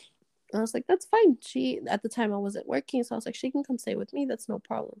 And I was like, that's fine. At the time I wasn't working, so I was like, she can come stay with me. That's no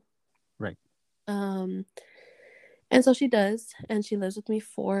problem. Right. And so she does, and she lives with me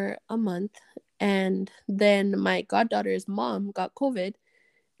for a month. And then my goddaughter's mom got COVID.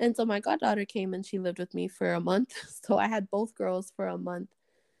 And so my goddaughter came and she lived with me for a month. So I had both girls for a month.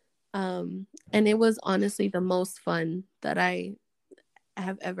 And it was honestly the most fun that I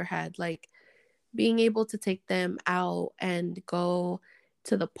have ever had. Like, being able to take them out and go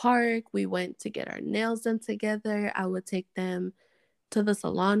to the park. We went to get our nails done together. I would take them to the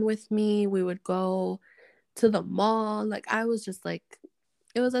salon with me. We would go to the mall. Like, I was just like,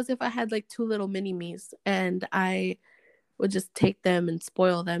 it was as if I had like two little mini me's, and I would just take them and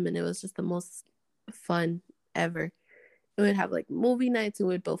spoil them. And it was just the most fun ever. We would have like movie nights, and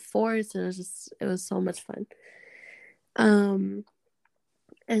we'd build forts, and it was so much fun.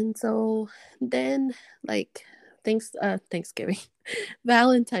 And so then, like, Thanksgiving,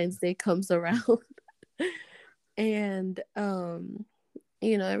 Valentine's Day comes around. And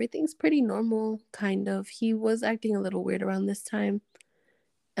everything's pretty normal, kind of. He was acting a little weird around this time.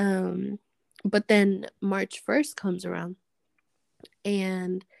 But then March 1st comes around,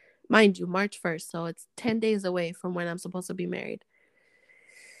 and mind you, March 1st, so it's 10 days away from when I'm supposed to be married.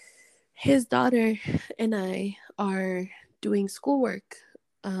 His daughter and I are doing schoolwork,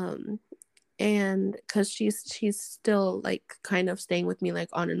 and because she's still like kind of staying with me, like,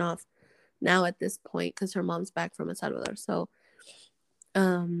 on and off now at this point, because her mom's back from El Salvador. So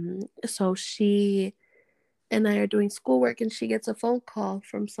she and I are doing schoolwork, and she gets a phone call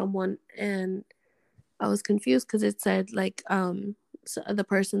from someone, and I was confused because it said like the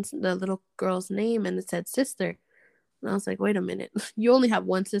little girl's name, and it said sister. And I was like, wait a minute. You only have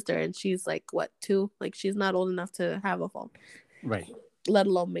one sister and she's like, what, 2? Like, she's not old enough to have a phone. Right. Let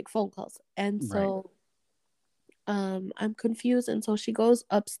alone make phone calls. And Right. so I'm confused. And so she goes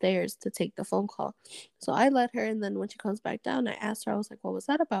upstairs to take the phone call. So I let her. And then when she comes back down, I asked her, I was like, what was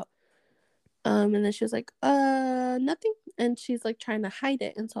that about? And then she was like, nothing. And she's like trying to hide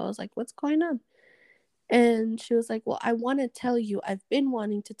it. And so I was like, what's going on? And she was like, well, I want to tell you. I've been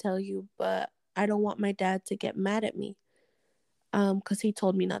wanting to tell you, but I don't want my dad to get mad at me. Because he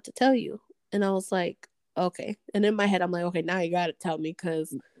told me not to tell you. And I was like, okay. And in my head, I'm like, okay, now you got to tell me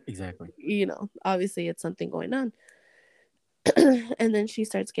because, Exactly. you know, obviously it's something going on. And then she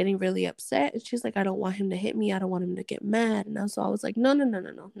starts getting really upset. And she's like, I don't want him to hit me. I don't want him to get mad. And so I was like, no, no, no,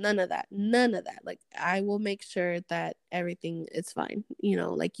 no, no. None of that. None of that. Like, I will make sure that everything is fine. You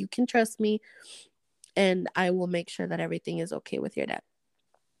know, like, you can trust me. And I will make sure that everything is okay with your dad.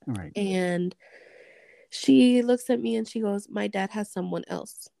 Right. And she looks at me and she goes, my dad has someone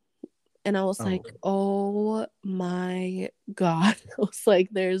else. And I was like, oh my God. I was like,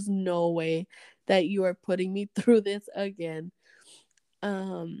 there's no way that you are putting me through this again.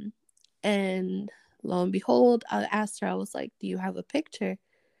 And lo and behold, I asked her, I was like, do you have a picture?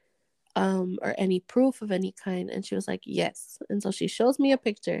 Or any proof of any kind? And she was like, yes. And so she shows me a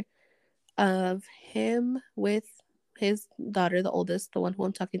picture of him with his daughter, the oldest, the one who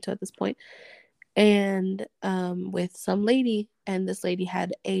I'm talking to at this point, and with some lady. And this lady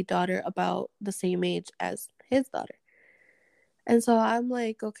had a daughter about the same age as his daughter. And so I'm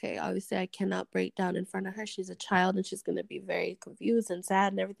like, okay, obviously I cannot break down in front of her. She's a child and she's going to be very confused and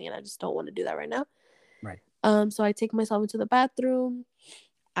sad and everything. And I just don't want to do that right now. Right. So I take myself into the bathroom.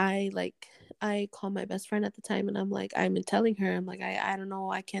 I call my best friend at the time and I'm like, I'm telling her, I'm like, I don't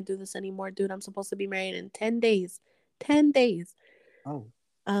know. I can't do this anymore, dude. I'm supposed to be married in 10 days. 10 days. Oh.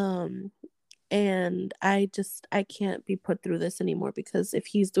 And I can't be put through this anymore, because if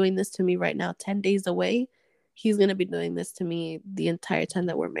he's doing this to me right now, 10 days away, he's going to be doing this to me the entire time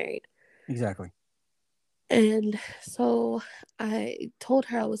that we're married. Exactly. And so I told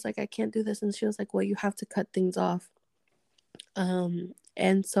her, I was like, I can't do this. And she was like, well, you have to cut things off.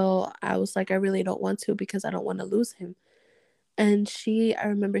 And so I was like, I really don't want to, because I don't want to lose him. And I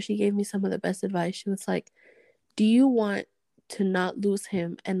remember she gave me some of the best advice. She was like, do you want to not lose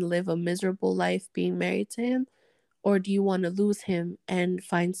him and live a miserable life being married to him? Or do you want to lose him and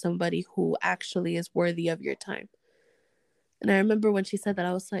find somebody who actually is worthy of your time? And I remember when she said that,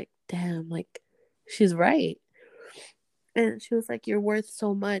 I was like, damn, like, she's right. And she was like, you're worth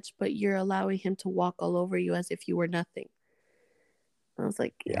so much, but you're allowing him to walk all over you as if you were nothing. I was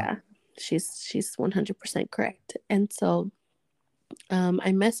like, yeah, she's 100% correct. And so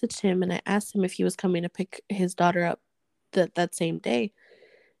I messaged him and I asked him if he was coming to pick his daughter up that same day.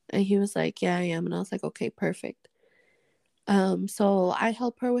 And he was like, yeah, I am. And I was like, okay, perfect. So I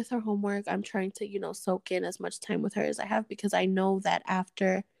help her with her homework. I'm trying to, soak in as much time with her as I have, because I know that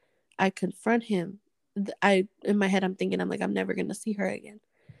after I confront him, in my head, I'm thinking, I'm like, I'm never going to see her again.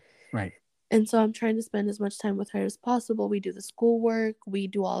 Right. And so I'm trying to spend as much time with her as possible. We do the schoolwork. We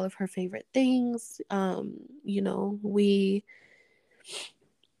do all of her favorite things.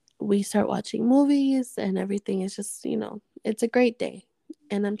 We start watching movies and everything is just, it's a great day.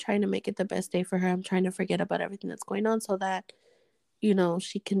 And I'm trying to make it the best day for her. I'm trying to forget about everything that's going on so that,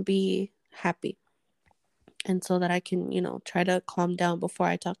 she can be happy. And so that I can, try to calm down before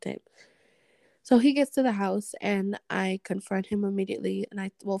I talk to him. So he gets to the house and I confront him immediately.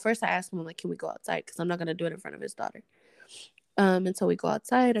 And first I ask him, I'm like, can we go outside? Because I'm not going to do it in front of his daughter. And so we go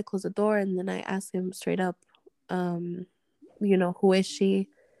outside, I close the door, and then I ask him straight up, who is she?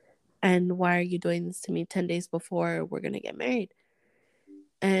 And why are you doing this to me 10 days before we're going to get married?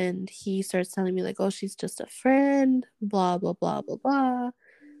 And he starts telling me like, oh, she's just a friend, blah, blah, blah, blah, blah.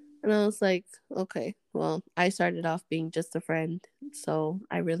 And I was like, okay, well, I started off being just a friend. So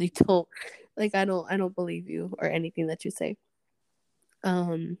I really don't, I don't believe you or anything that you say.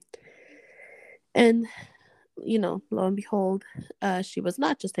 And, lo and behold, she was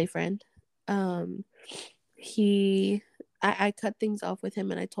not just a friend. I cut things off with him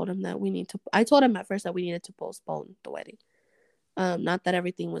and I told him that I told him at first that we needed to postpone the wedding. Not that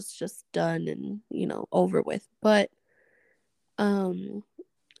everything was just done and, over with, but, around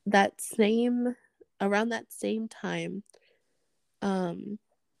that same time,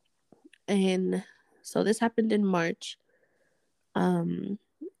 and so this happened in March,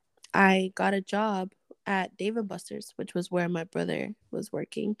 I got a job at Dave & Buster's, which was where my brother was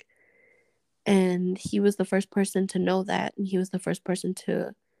working. And he was the first person to know that. And he was the first person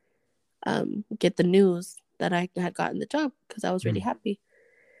to get the news that I had gotten the job, because I was really happy.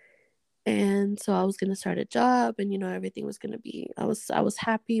 And so I was gonna start a job, and everything was gonna be. I was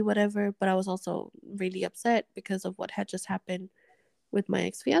happy, whatever, but I was also really upset because of what had just happened with my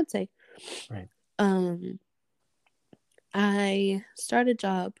ex fiance. Right. Um, I start a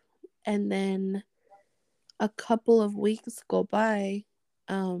job, and then a couple of weeks go by,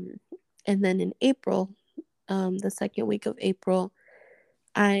 um, and then in April, the second week of April,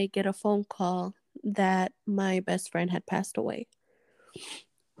 I get a phone call that my best friend had passed away.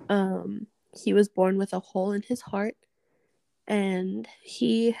 He was born with a hole in his heart, and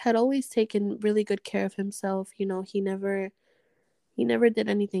he had always taken really good care of himself. He never did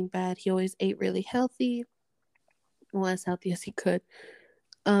anything bad. He always ate really healthy, well, as healthy as he could.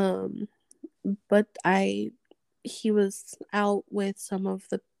 Um, but he was out with some of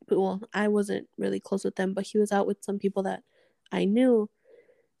the, well, I wasn't really close with them, but he was out with some people that I knew,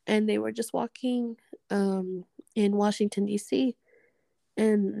 and they were just walking in Washington D.C.,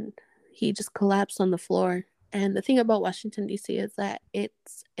 and he just collapsed on the floor. And the thing about Washington D.C. is that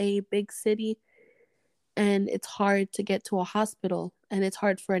it's a big city, and it's hard to get to a hospital, and it's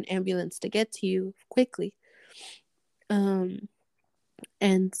hard for an ambulance to get to you quickly. Um,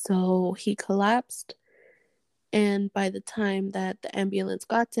 and so he collapsed, and by the time that the ambulance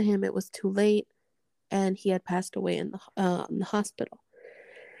got to him, it was too late, and he had passed away in the hospital.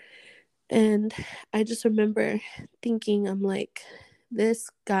 And I just remember thinking, I'm like, this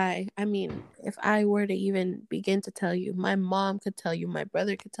guy, I mean, if I were to even begin to tell you, my mom could tell you, my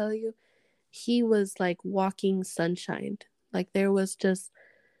brother could tell you, he was like walking sunshine. Like there's just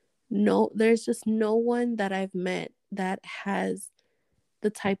no one that I've met that has the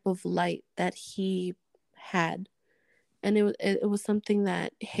type of light that he had. And it was something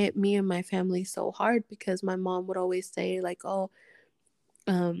that hit me and my family so hard, because my mom would always say, like, oh,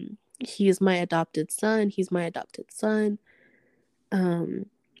 he is my adopted son. He's my adopted son. Um,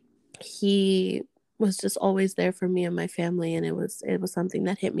 he was just always there for me and my family, and it was something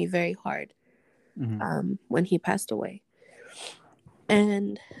that hit me very hard Mm-hmm. when he passed away.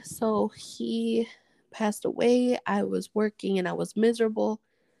 And so he passed away. I was working and I was miserable,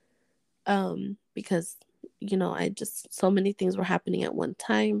 because I just, so many things were happening at one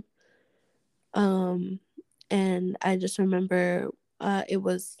time. Um, and I just remember it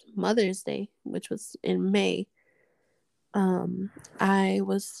was Mother's Day, which was in May. I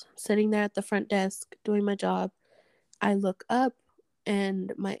was sitting there at the front desk doing my job. I look up,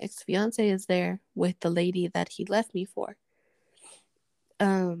 and my ex fiance is there with the lady that he left me for.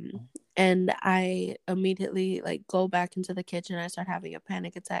 Um, and I immediately like go back into the kitchen. I start having a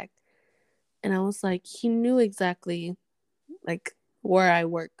panic attack, and I was like, he knew exactly like where I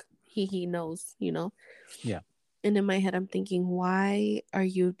work. He knows. Yeah. And in my head, I'm thinking, why are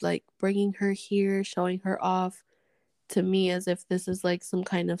you like bringing her here, showing her off to me as if this is like some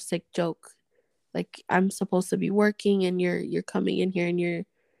kind of sick joke? Like, I'm supposed to be working, and you're coming in here,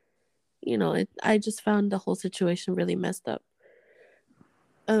 and I just found the whole situation really messed up.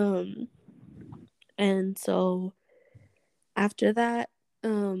 Um, and so after that,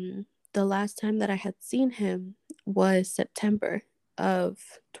 the last time that I had seen him was September of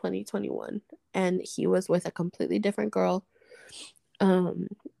 2021, and he was with a completely different girl. Um,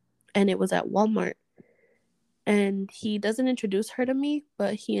 and it was at Walmart. And he doesn't introduce her to me,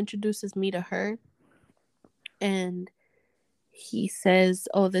 but he introduces me to her. And he says,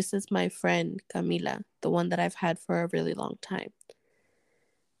 "Oh, this is my friend Camila, the one that I've had for a really long time."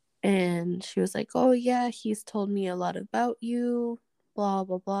 And she was like, "Oh, yeah, he's told me a lot about you, blah,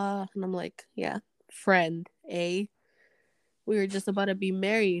 blah, blah." And I'm like, "Yeah, friend, eh? We were just about to be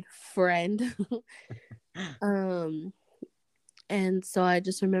married, friend." um, and so I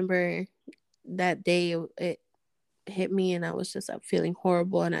just remember that day it hit me, and I was just feeling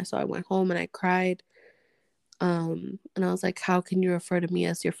horrible. And I went home and I cried. And I was like, how can you refer to me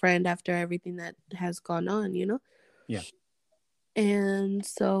as your friend after everything that has gone on? Yeah. And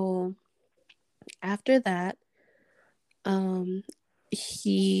so after that, um,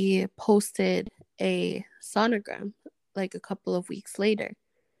 he posted a sonogram like a couple of weeks later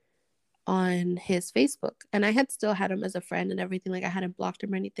on his Facebook. And I had still had him as a friend and everything. Like, I hadn't blocked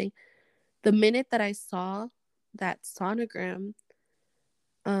him or anything. The minute that I saw that sonogram,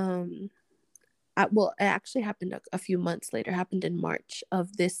 um, well, it actually happened a few months later. It happened in March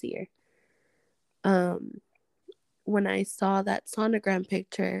of this year. Um, when I saw that sonogram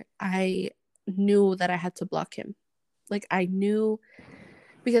picture, I knew that I had to block him. Like, I knew,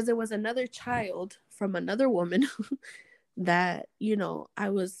 because there was another child from another woman that, I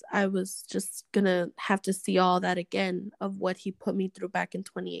was just gonna have to see all that again of what he put me through back in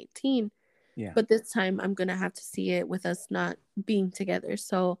 2018. Yeah. But this time I'm gonna have to see it with us not being together.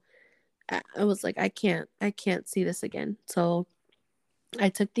 So I was like, I can't see this again. So I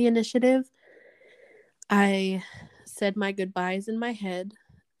took the initiative. I said my goodbyes in my head,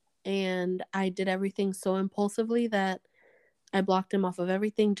 and I did everything so impulsively that I blocked him off of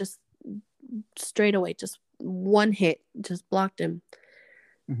everything just straight away, just one hit, just blocked him.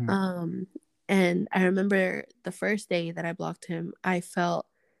 Mm-hmm. Um, and I remember the first day that I blocked him, I felt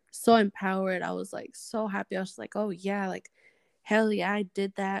so empowered. I was like so happy. I was like, oh yeah, like hell yeah, I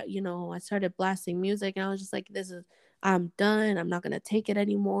did that. You know, I started blasting music and I was just like, I'm done. I'm not gonna take it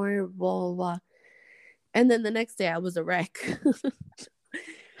anymore. Blah blah blah. And then the next day I was a wreck.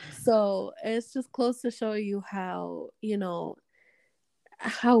 So it's just close to show you how,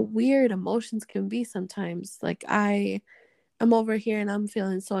 how weird emotions can be sometimes. Like I'm over here and I'm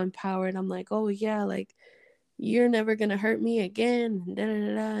feeling so empowered. I'm like, oh yeah, like you're never gonna hurt me again. Da, da,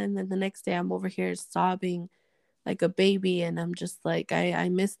 da, da. And then the next day I'm over here sobbing like a baby, and I'm just like, I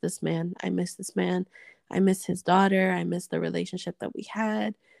miss this man. I miss this man. I miss his daughter. I miss the relationship that we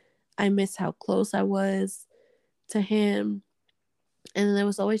had. I miss how close I was to him. And then there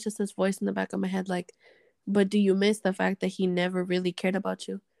was always just this voice in the back of my head, like, but do you miss the fact that he never really cared about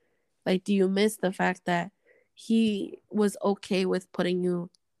you? Like, do you miss the fact that he was okay with putting you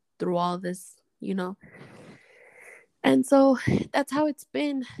through all this, you know? And so that's how it's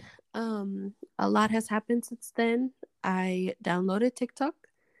been. A lot has happened since then. I downloaded TikTok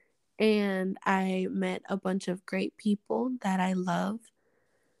and I met a bunch of great people that I love.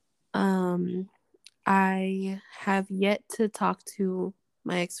 Um, I have yet to talk to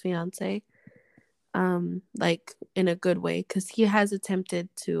my ex-fiance, like in a good way, because he has attempted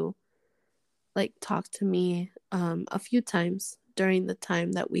to like talk to me a few times during the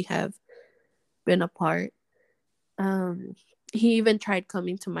time that we have been apart. Um, he even tried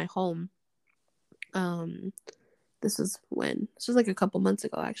coming to my home. Um, this was like a couple months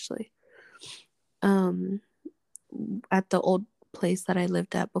ago actually. Um, at the old place that I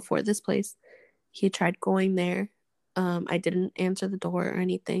lived at before this place, he tried going there. I didn't answer the door or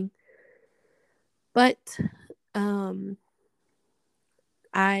anything, but um,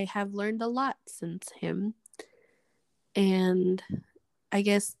 I have learned a lot since him, and I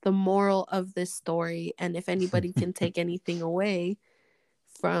guess the moral of this story, and if anybody can take anything away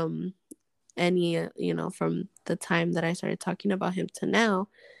from from the time that I started talking about him to now,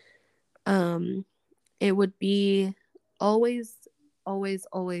 it would be always, always,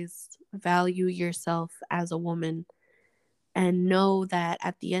 always value yourself as a woman and know that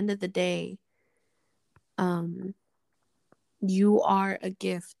at the end of the day, um, you are a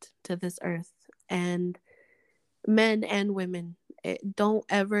gift to this earth, and men and women. Don't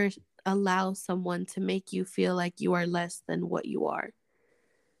ever allow someone to make you feel like you are less than what you are.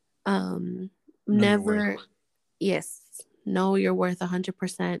 Know your worth. Never, yes, know your worth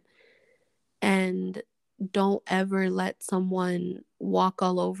 100%, and don't ever let someone walk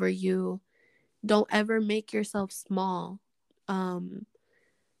all over you. Don't ever make yourself small, um,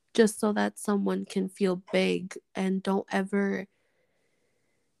 just so that someone can feel big, and don't ever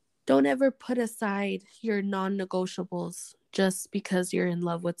put aside your non-negotiables just because you're in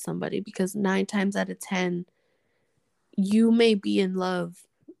love with somebody, because 9 times out of 10 you may be in love,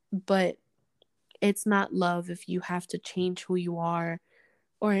 but it's not love if you have to change who you are,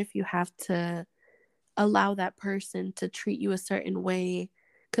 or if you have to allow that person to treat you a certain way.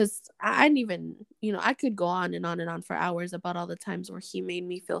 Because I didn't even, I could go on and on and on for hours about all the times where he made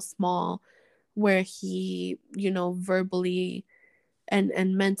me feel small, where he, verbally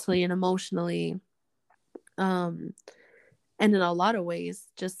and mentally and emotionally, um and in a lot of ways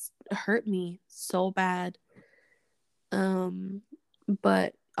just hurt me so bad. um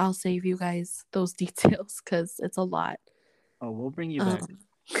but I'll save you guys those details because it's a lot. Oh, we'll bring you back.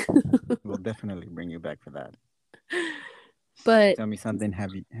 um We'll definitely bring you back for that. but Tell me something.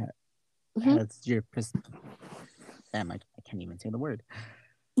 mhm, Has your damn, I can't even say the word.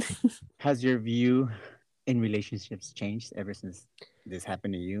 Has your view in relationships changed ever since this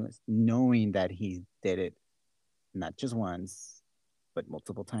happened to you? Knowing that he did it not just once, but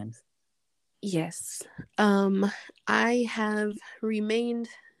multiple times. yes. I have remained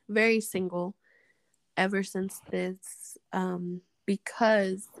very single ever since this,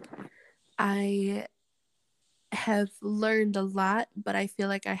 because I have learned a lot, but I feel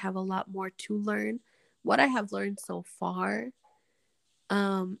like I have a lot more to learn. What I have learned so far,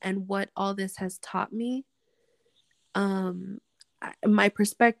 and what all this has taught me, um, my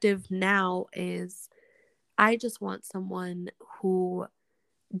perspective now is I just want someone who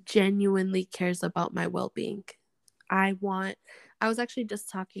genuinely cares about my well being. I want, I was actually just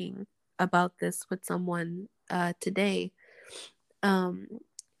talking about this with someone today. Um,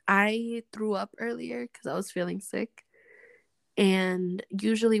 I threw up earlier because I was feeling sick. And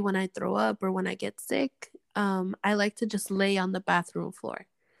usually when I throw up or when I get sick, I like to just lay on the bathroom floor.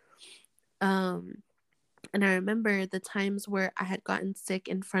 Um, and I remember the times where I had gotten sick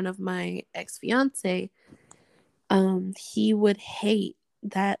in front of my ex-fiance. He would hate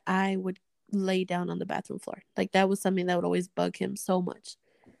that I would lay down on the bathroom floor. Like that was something that would always bug him so much.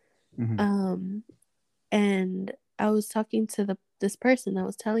 Um, and I was talking to this person. I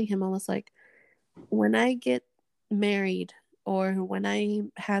was telling him, I was like, when I get married or when I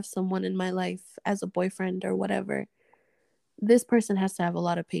have someone in my life as a boyfriend or whatever, this person has to have a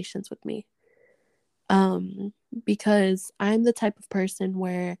lot of patience with me. Because I'm the type of person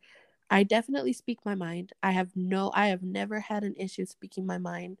where I definitely speak my mind. I have never had an issue speaking my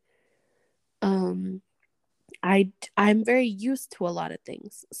mind. I'm very used to a lot of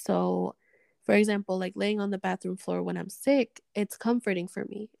things. So, for example, like laying on the bathroom floor when I'm sick, it's comforting for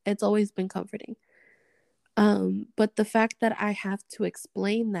me. It's always been comforting. But the fact that I have to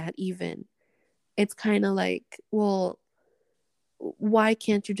explain that even, it's kind of like, well, why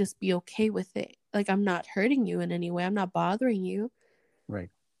can't you just be okay with it? Like I'm not hurting you in any way. I'm not bothering you. Right.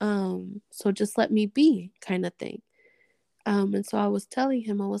 So just let me be kind of thing. And so I was telling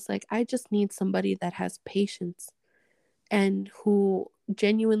him, I was like, I just need somebody that has patience and who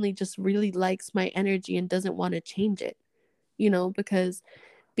genuinely just really likes my energy and doesn't want to change it, because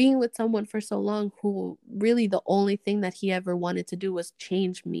being with someone for so long who really the only thing that he ever wanted to do was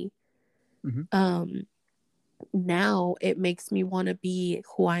change me. Now it makes me want to be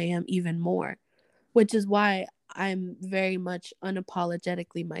who I am even more, which is why I'm very much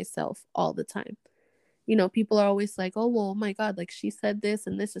unapologetically myself all the time. People are always like, oh, well, oh my God, like she said this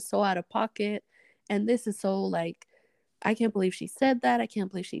and this is so out of pocket. And this is so like, I can't believe she said that. I can't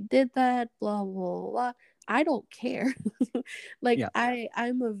believe she did that. Blah, blah, blah. I don't care. Like, Yeah.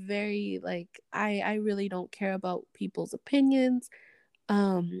 I'm a very, like, I really don't care about people's opinions.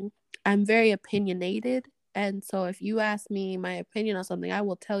 I'm very opinionated. And so if you ask me my opinion on something, I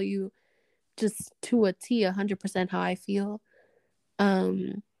will tell you just to a T, 100% how I feel.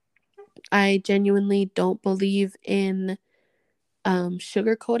 I genuinely don't believe in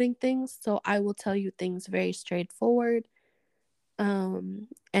sugarcoating things. So I will tell you things very straightforward. And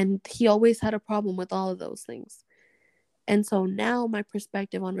he always had a problem with all of those things. And so now my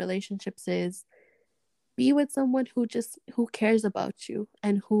perspective on relationships is be with someone who cares about you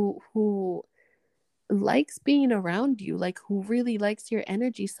and who likes being around you, like who really likes your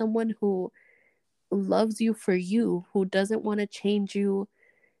energy, someone who loves you for you, who doesn't want to change you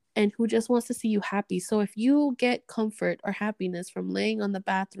and who just wants to see you happy. So if you get comfort or happiness from laying on the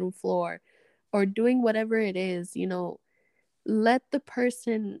bathroom floor or doing whatever it is, let the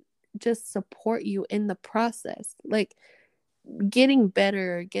person just support you in the process. Like getting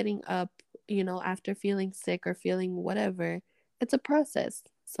better, getting up, after feeling sick or feeling whatever, it's a process.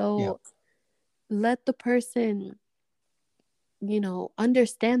 Yeah. So let the person,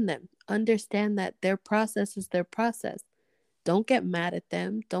 understand them, understand that their process is their process. Don't get mad at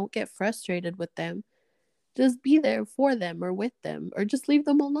them. Don't get frustrated with them. Just be there for them or with them or just leave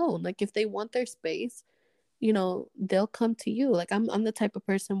them alone. Like if they want their space, they'll come to you. Like I'm the type of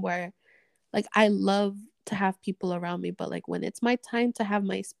person where like I love to have people around me, but like when it's my time to have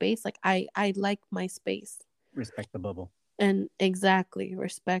my space, like I like my space. Respect the bubble. And exactly,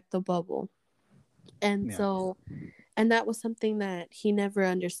 respect the bubble. And Yeah. so and that was something that he never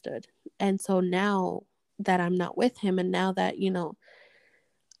understood. And so now that I'm not with him and now that,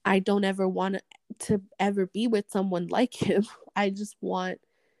 I don't ever want to ever be with someone like him. I just want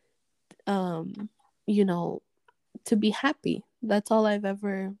you know, to be happy. That's all I've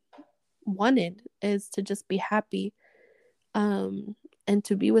ever wanted is to just be happy. And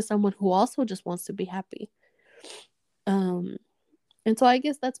to be with someone who also just wants to be happy. Um and so I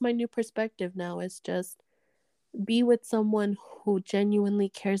guess that's my new perspective now is just be with someone who genuinely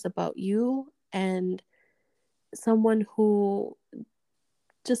cares about you and someone who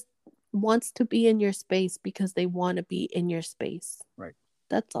just wants to be in your space because they want to be in your space. Right.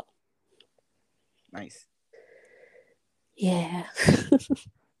 That's all. Nice. Yeah.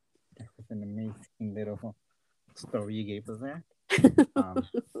 That was an amazing little story you gave us there. Um,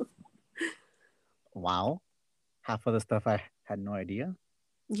 wow. Half of the stuff I had no idea.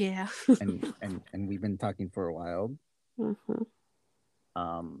 Yeah. And we've been talking for a while. Mm-hmm.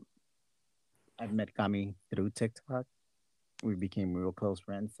 Um, I've met Kami through TikTok. We became real close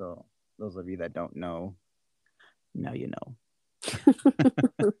friends. So those of you that don't know, now you know.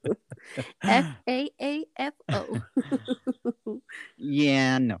 FAAFO.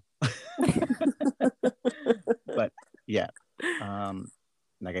 Yeah, no. But yeah. Um,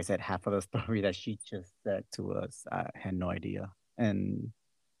 like I said, half of the story that she just said to us, I had no idea, and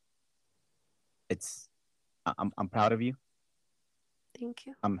it's I'm proud of you. Thank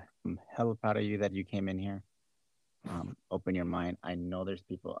you. I'm hella proud of you that you came in here. Open your mind. I know there's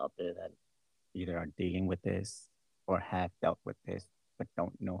people out there that either are dealing with this or have dealt with this, but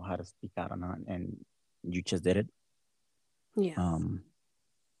don't know how to speak out on it, and you just did it. Yeah.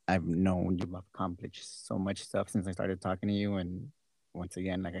 I've known you've accomplished so much stuff since I started talking to you, and once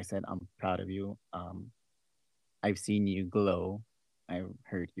again, like I said, I'm proud of you. I've seen you glow. I've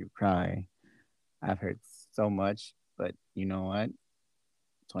heard you cry. I've heard so much, but you know what?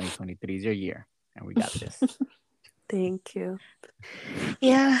 2023 is your year, and we got this. Thank you.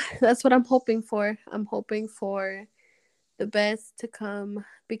 Yeah, that's what I'm hoping for. I'm hoping for the best to come,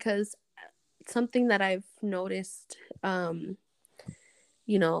 because something that I've noticed, or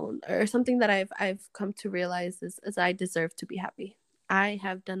something that I've come to realize is I deserve to be happy. I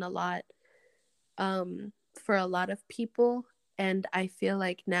have done a lot for a lot of people, and I feel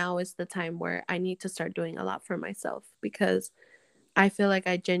like now is the time where I need to start doing a lot for myself, because I feel like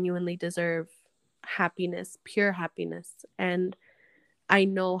I genuinely deserve happiness, pure happiness, and I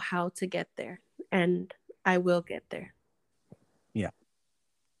know how to get there, and I will get there. Yeah.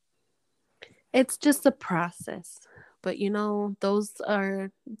 It's just a process. But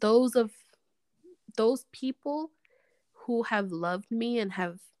those people who have loved me and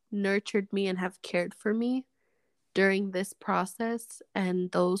have nurtured me and have cared for me during this process, and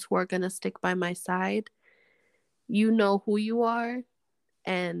those who are going to stick by my side, you know who you are.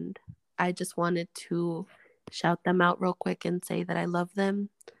 And I just wanted to shout them out real quick and say that I love them.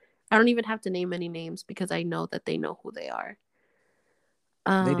 I don't even have to name any names because I know that they know who they are.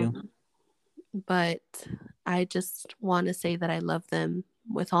 They do. But I just want to say that I love them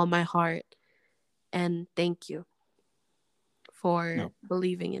with all my heart, and thank you for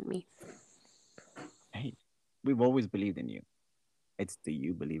believing in me. Hey, we've always believed in you. It's do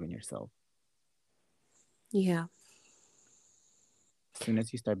you believe in yourself? Yeah. As soon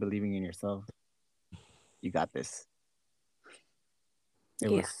as you start believing in yourself, you got this.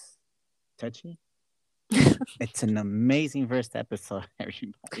 It was touchy. It's an amazing first episode,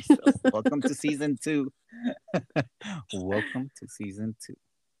 everybody. So welcome to season 2. Welcome to season 2.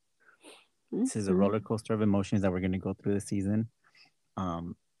 This is a roller coaster of emotions that we're going to go through this season.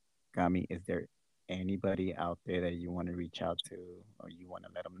 Gami, is there anybody out there that you want to reach out to, or you want to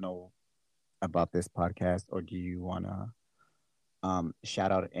let them know about this podcast, or do you want to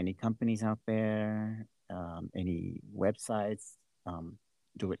shout out any companies out there, any websites?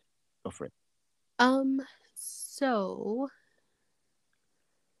 Do it. Go for it. So,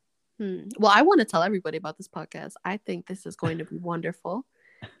 well, I want to tell everybody about this podcast. I think this is going to be wonderful.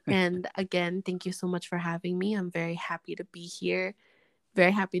 And again, thank you so much for having me. I'm very happy to be here.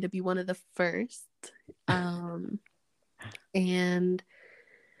 Very happy to be one of the first. And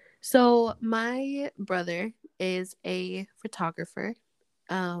so my brother is a photographer.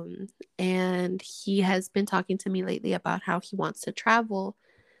 And he has been talking to me lately about how he wants to travel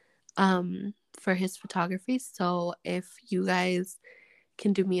for his photography. So if you guys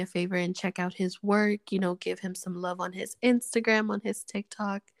can do me a favor and check out his work, give him some love on his Instagram, on his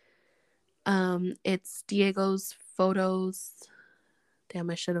TikTok. It's Diego's Photos. Damn,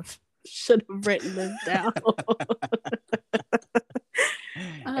 I should have written this down.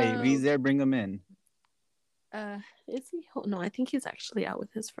 Hey, he's there. Bring him in. Is he? No, I think he's actually out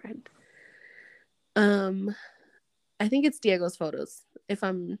with his friend. I think it's Diego's Photos, if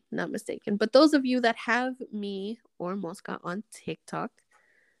I'm not mistaken. But those of you that have me or Mosca on TikTok,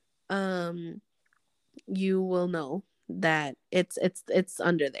 you will know that it's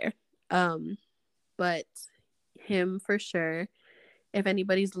under there. But him for sure. If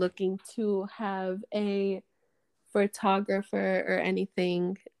anybody's looking to have a photographer or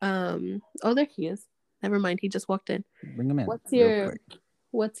anything, oh, there he is. Never mind, he just walked in. Bring him in. What's your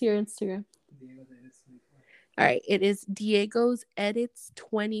Instagram? All right, it is Diego's Edits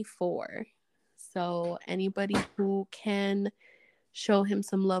 24. So anybody who can show him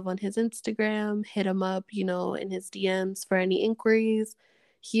some love on his Instagram, hit him up, in his DMs for any inquiries.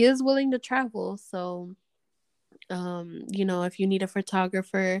 He is willing to travel, so if you need a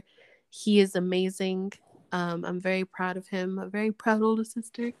photographer, he is amazing. I'm very proud of him. A very proud older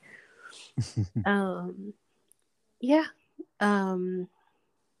sister. Yeah. Who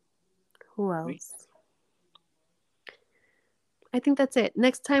else? I think that's it.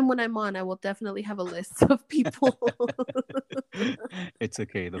 Next time when I'm on, I will definitely have a list of people. It's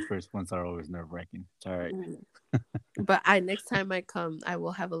okay. The first ones are always nerve-wracking. It's all right. But next time I come, I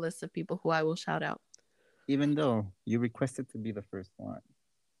will have a list of people who I will shout out. Even though you requested to be the first one.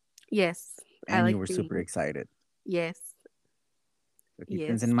 Yes, I And you like were super reading. excited. Yes, So keep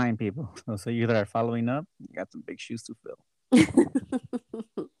things yes. in mind, people. Those of you that are following up, you got some big shoes to fill.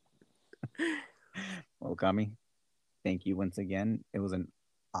 Well, Kami, thank you once again. It was an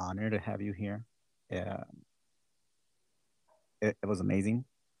honor to have you here. Yeah, it was amazing.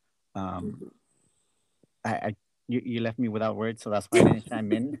 Um, I you left me without words, so that's why I didn't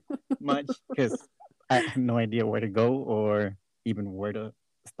chime in much because I had no idea where to go or even where to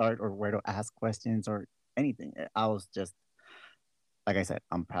start or where to ask questions or anything. I was just like I said,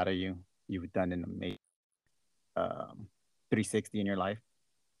 I'm proud of you. You've done an amazing 360 in your life,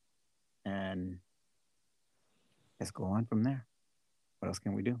 and let's go on from there. What else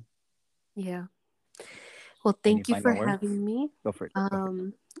can we do? Yeah. Well, Any thank you for final words? having me. Go for it. Go for it.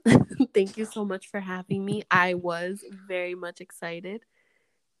 Um, thank you so much for having me. I was very much excited,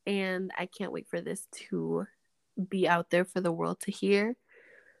 and I can't wait for this to be out there for the world to hear.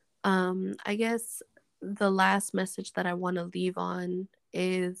 I guess the last message that I want to leave on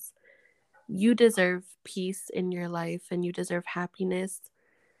is you deserve peace in your life and you deserve happiness.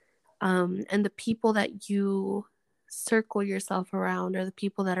 And the people that you circle yourself around or the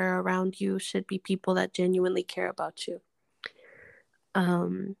people that are around you should be people that genuinely care about you.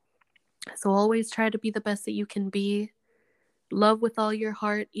 Um, so always try to be the best that you can be. Love with all your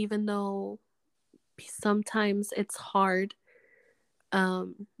heart, even though sometimes it's hard.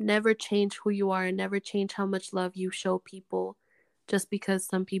 Never change who you are and never change how much love you show people just because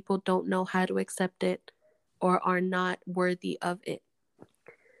some people don't know how to accept it or are not worthy of it.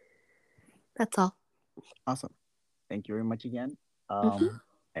 That's all. Awesome. Thank you very much again. Mm-hmm.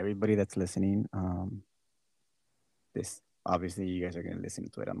 Everybody that's listening, this obviously you guys are going to listen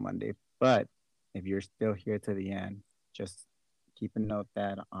to it on Monday, but if you're still here to the end, just keep a note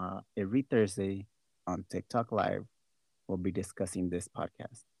that every Thursday on TikTok Live, we'll be discussing this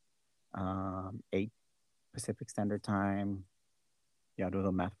podcast. 8 Pacific Standard Time. Yeah, do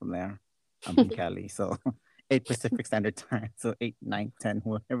the math from there. I'm from Cali, so 8 Pacific Standard Time. So 8, 9, 10,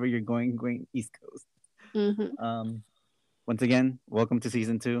 wherever you're going East Coast. Mm-hmm. Um, Once again, welcome to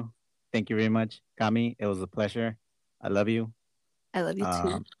season 2. Thank you very much, Kami. It was a pleasure. I love you. I love you too.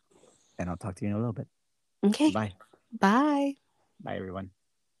 Um, and I'll talk to you in a little bit. Okay. Bye. Bye. Bye, everyone.